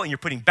no and you're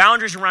putting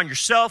boundaries around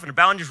yourself and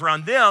boundaries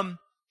around them,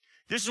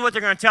 this is what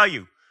they're going to tell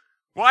you.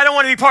 Well, I don't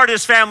want to be part of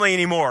this family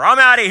anymore. I'm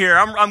out of here.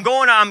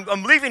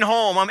 I'm leaving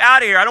home. I'm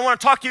out of here. I don't want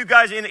to talk to you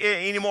guys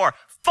anymore.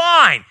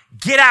 Fine.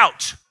 Get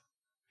out.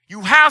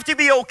 You have to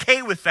be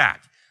okay with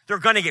that. They're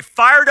going to get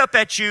fired up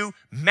at you,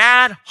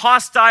 mad,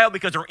 hostile,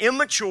 because they're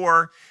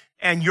immature,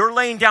 and you're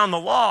laying down the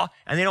law,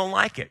 and they don't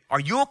like it.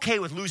 Are you okay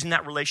with losing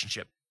that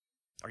relationship?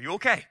 Are you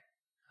okay?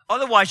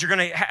 Otherwise, you're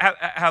going to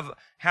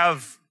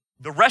have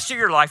the rest of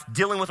your life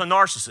dealing with a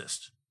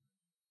narcissist.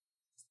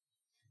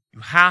 You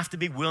have to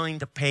be willing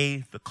to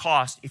pay the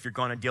cost if you're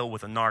going to deal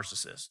with a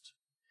narcissist.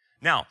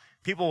 Now,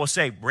 people will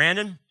say,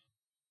 Brandon,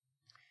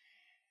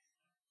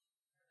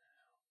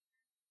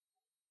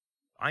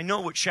 I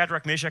know what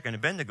Shadrach, Meshach, and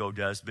Abednego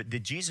does, but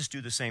did Jesus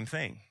do the same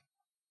thing?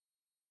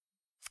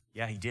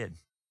 Yeah, he did.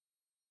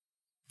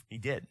 He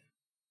did.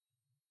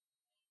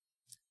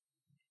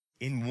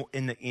 In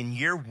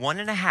year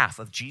 1.5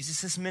 of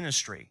Jesus'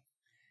 ministry,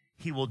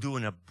 he will do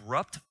an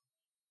abrupt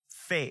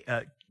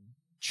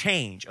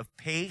change of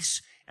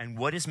pace and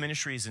what his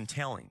ministry is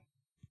entailing.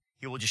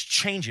 He will just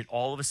change it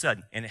all of a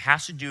sudden. And it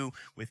has to do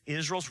with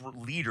Israel's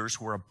leaders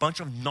who were a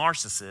bunch of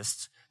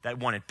narcissists that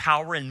wanted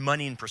power and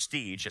money and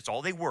prestige. That's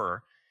all they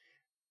were.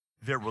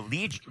 Their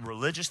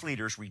religious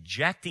leaders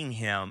rejecting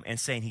him and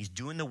saying he's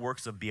doing the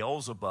works of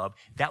Beelzebub.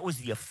 That was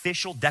the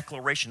official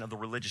declaration of the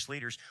religious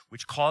leaders,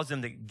 which caused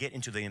them to get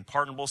into the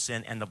unpardonable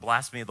sin and the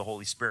blasphemy of the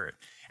Holy Spirit.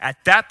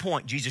 At that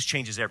point, Jesus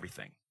changes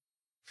everything.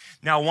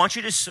 Now, I want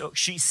you to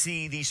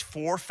see these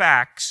 4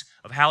 facts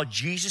of how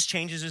Jesus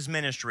changes his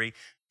ministry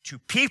to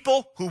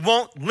people who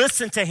won't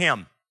listen to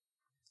him.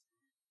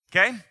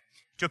 Okay?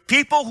 To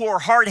people who are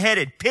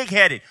hard-headed,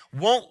 pig-headed,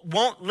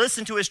 won't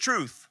listen to his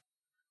truth.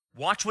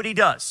 Watch what he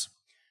does.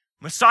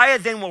 Messiah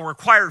then will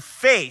require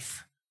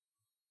faith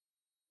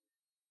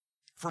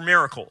for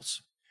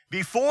miracles.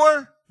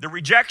 Before the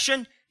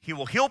rejection, he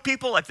will heal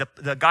people like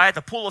the guy at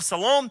the pool of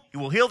Siloam. He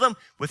will heal them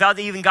without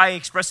the even guy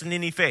expressing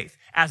any faith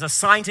as a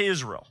sign to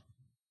Israel.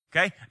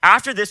 Okay?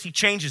 After this, he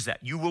changes that.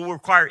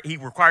 He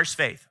requires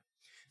faith.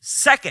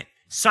 Second,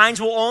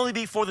 signs will only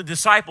be for the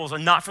disciples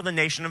and not for the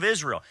nation of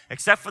Israel.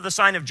 Except for the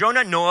sign of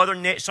Jonah, no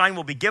other sign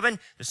will be given.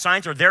 The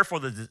signs are there for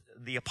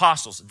the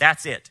apostles.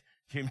 That's it.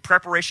 In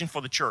preparation for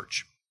the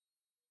church.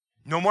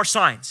 No more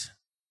signs.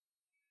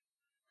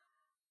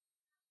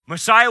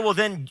 Messiah will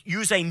then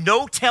use a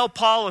no-tell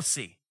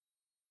policy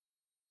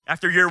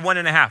after year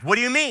 1.5. What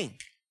do you mean?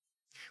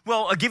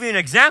 Well, I'll give you an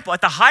example.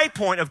 At the high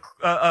point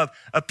of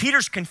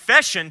Peter's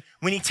confession,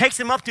 when he takes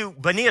him up to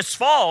Banias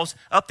Falls,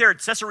 up there at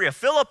Caesarea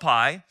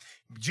Philippi,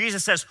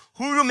 Jesus says,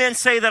 "Who do men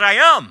say that I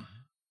am?"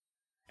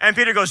 And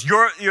Peter goes,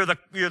 you're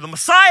the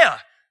Messiah,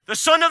 the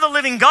Son of the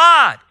living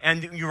God.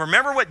 And you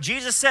remember what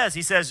Jesus says.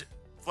 He says,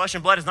 "Flesh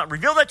and blood has not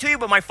revealed that to you,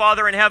 but my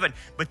Father in heaven."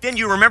 But then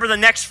you remember the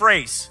next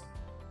phrase.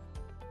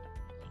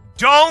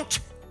 Don't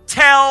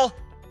tell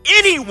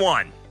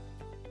anyone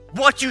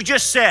what you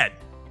just said.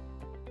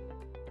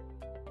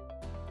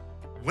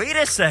 Wait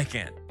a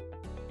second.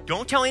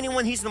 Don't tell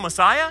anyone he's the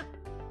Messiah?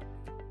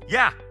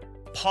 Yeah,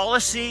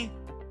 policy,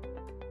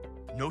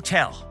 no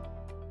tell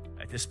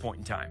at this point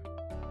in time.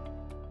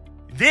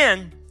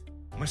 Then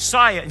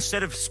Messiah,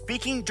 instead of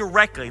speaking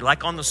directly,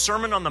 like on the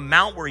Sermon on the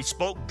Mount where he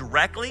spoke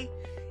directly,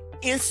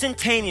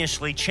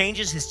 instantaneously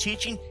changes his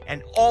teaching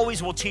and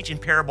always will teach in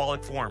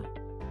parabolic form.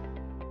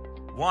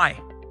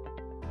 Why?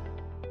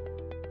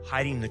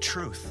 Hiding the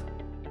truth.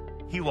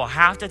 He will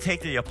have to take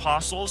the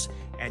apostles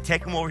and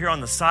take them over here on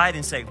the side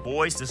and say,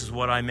 "Boys, this is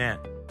what I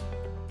meant."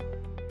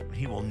 But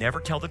he will never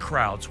tell the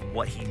crowds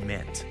what he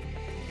meant.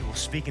 He will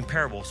speak in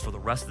parables for the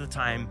rest of the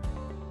time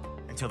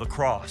until the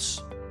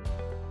cross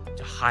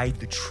to hide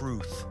the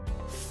truth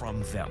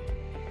from them.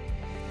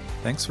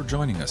 Thanks for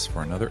joining us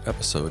for another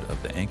episode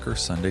of the Anchor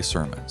Sunday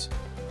Sermons.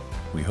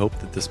 We hope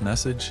that this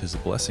message is a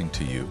blessing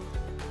to you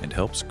and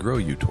helps grow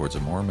you towards a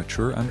more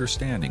mature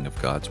understanding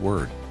of God's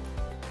Word.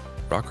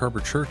 Rock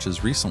Harbor Church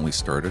has recently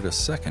started a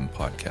second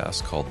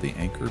podcast called The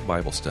Anchored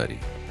Bible Study.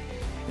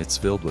 It's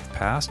filled with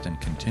past and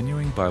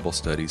continuing Bible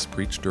studies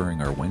preached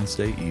during our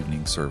Wednesday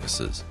evening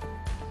services.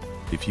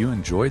 If you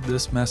enjoyed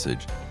this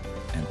message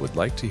and would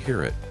like to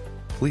hear it,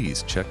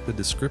 please check the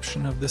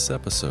description of this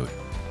episode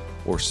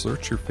or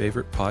search your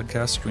favorite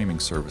podcast streaming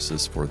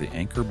services for the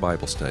Anchor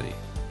Bible Study.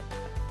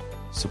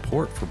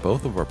 Support for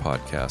both of our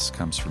podcasts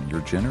comes from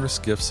your generous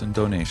gifts and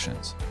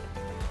donations.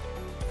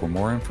 For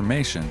more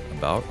information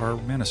about our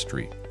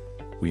ministry,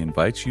 we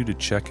invite you to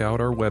check out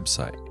our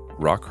website,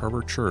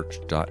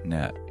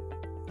 rockharborchurch.net.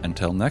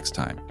 Until next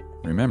time,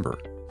 remember,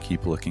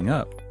 keep looking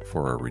up,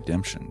 for our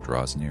redemption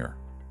draws near.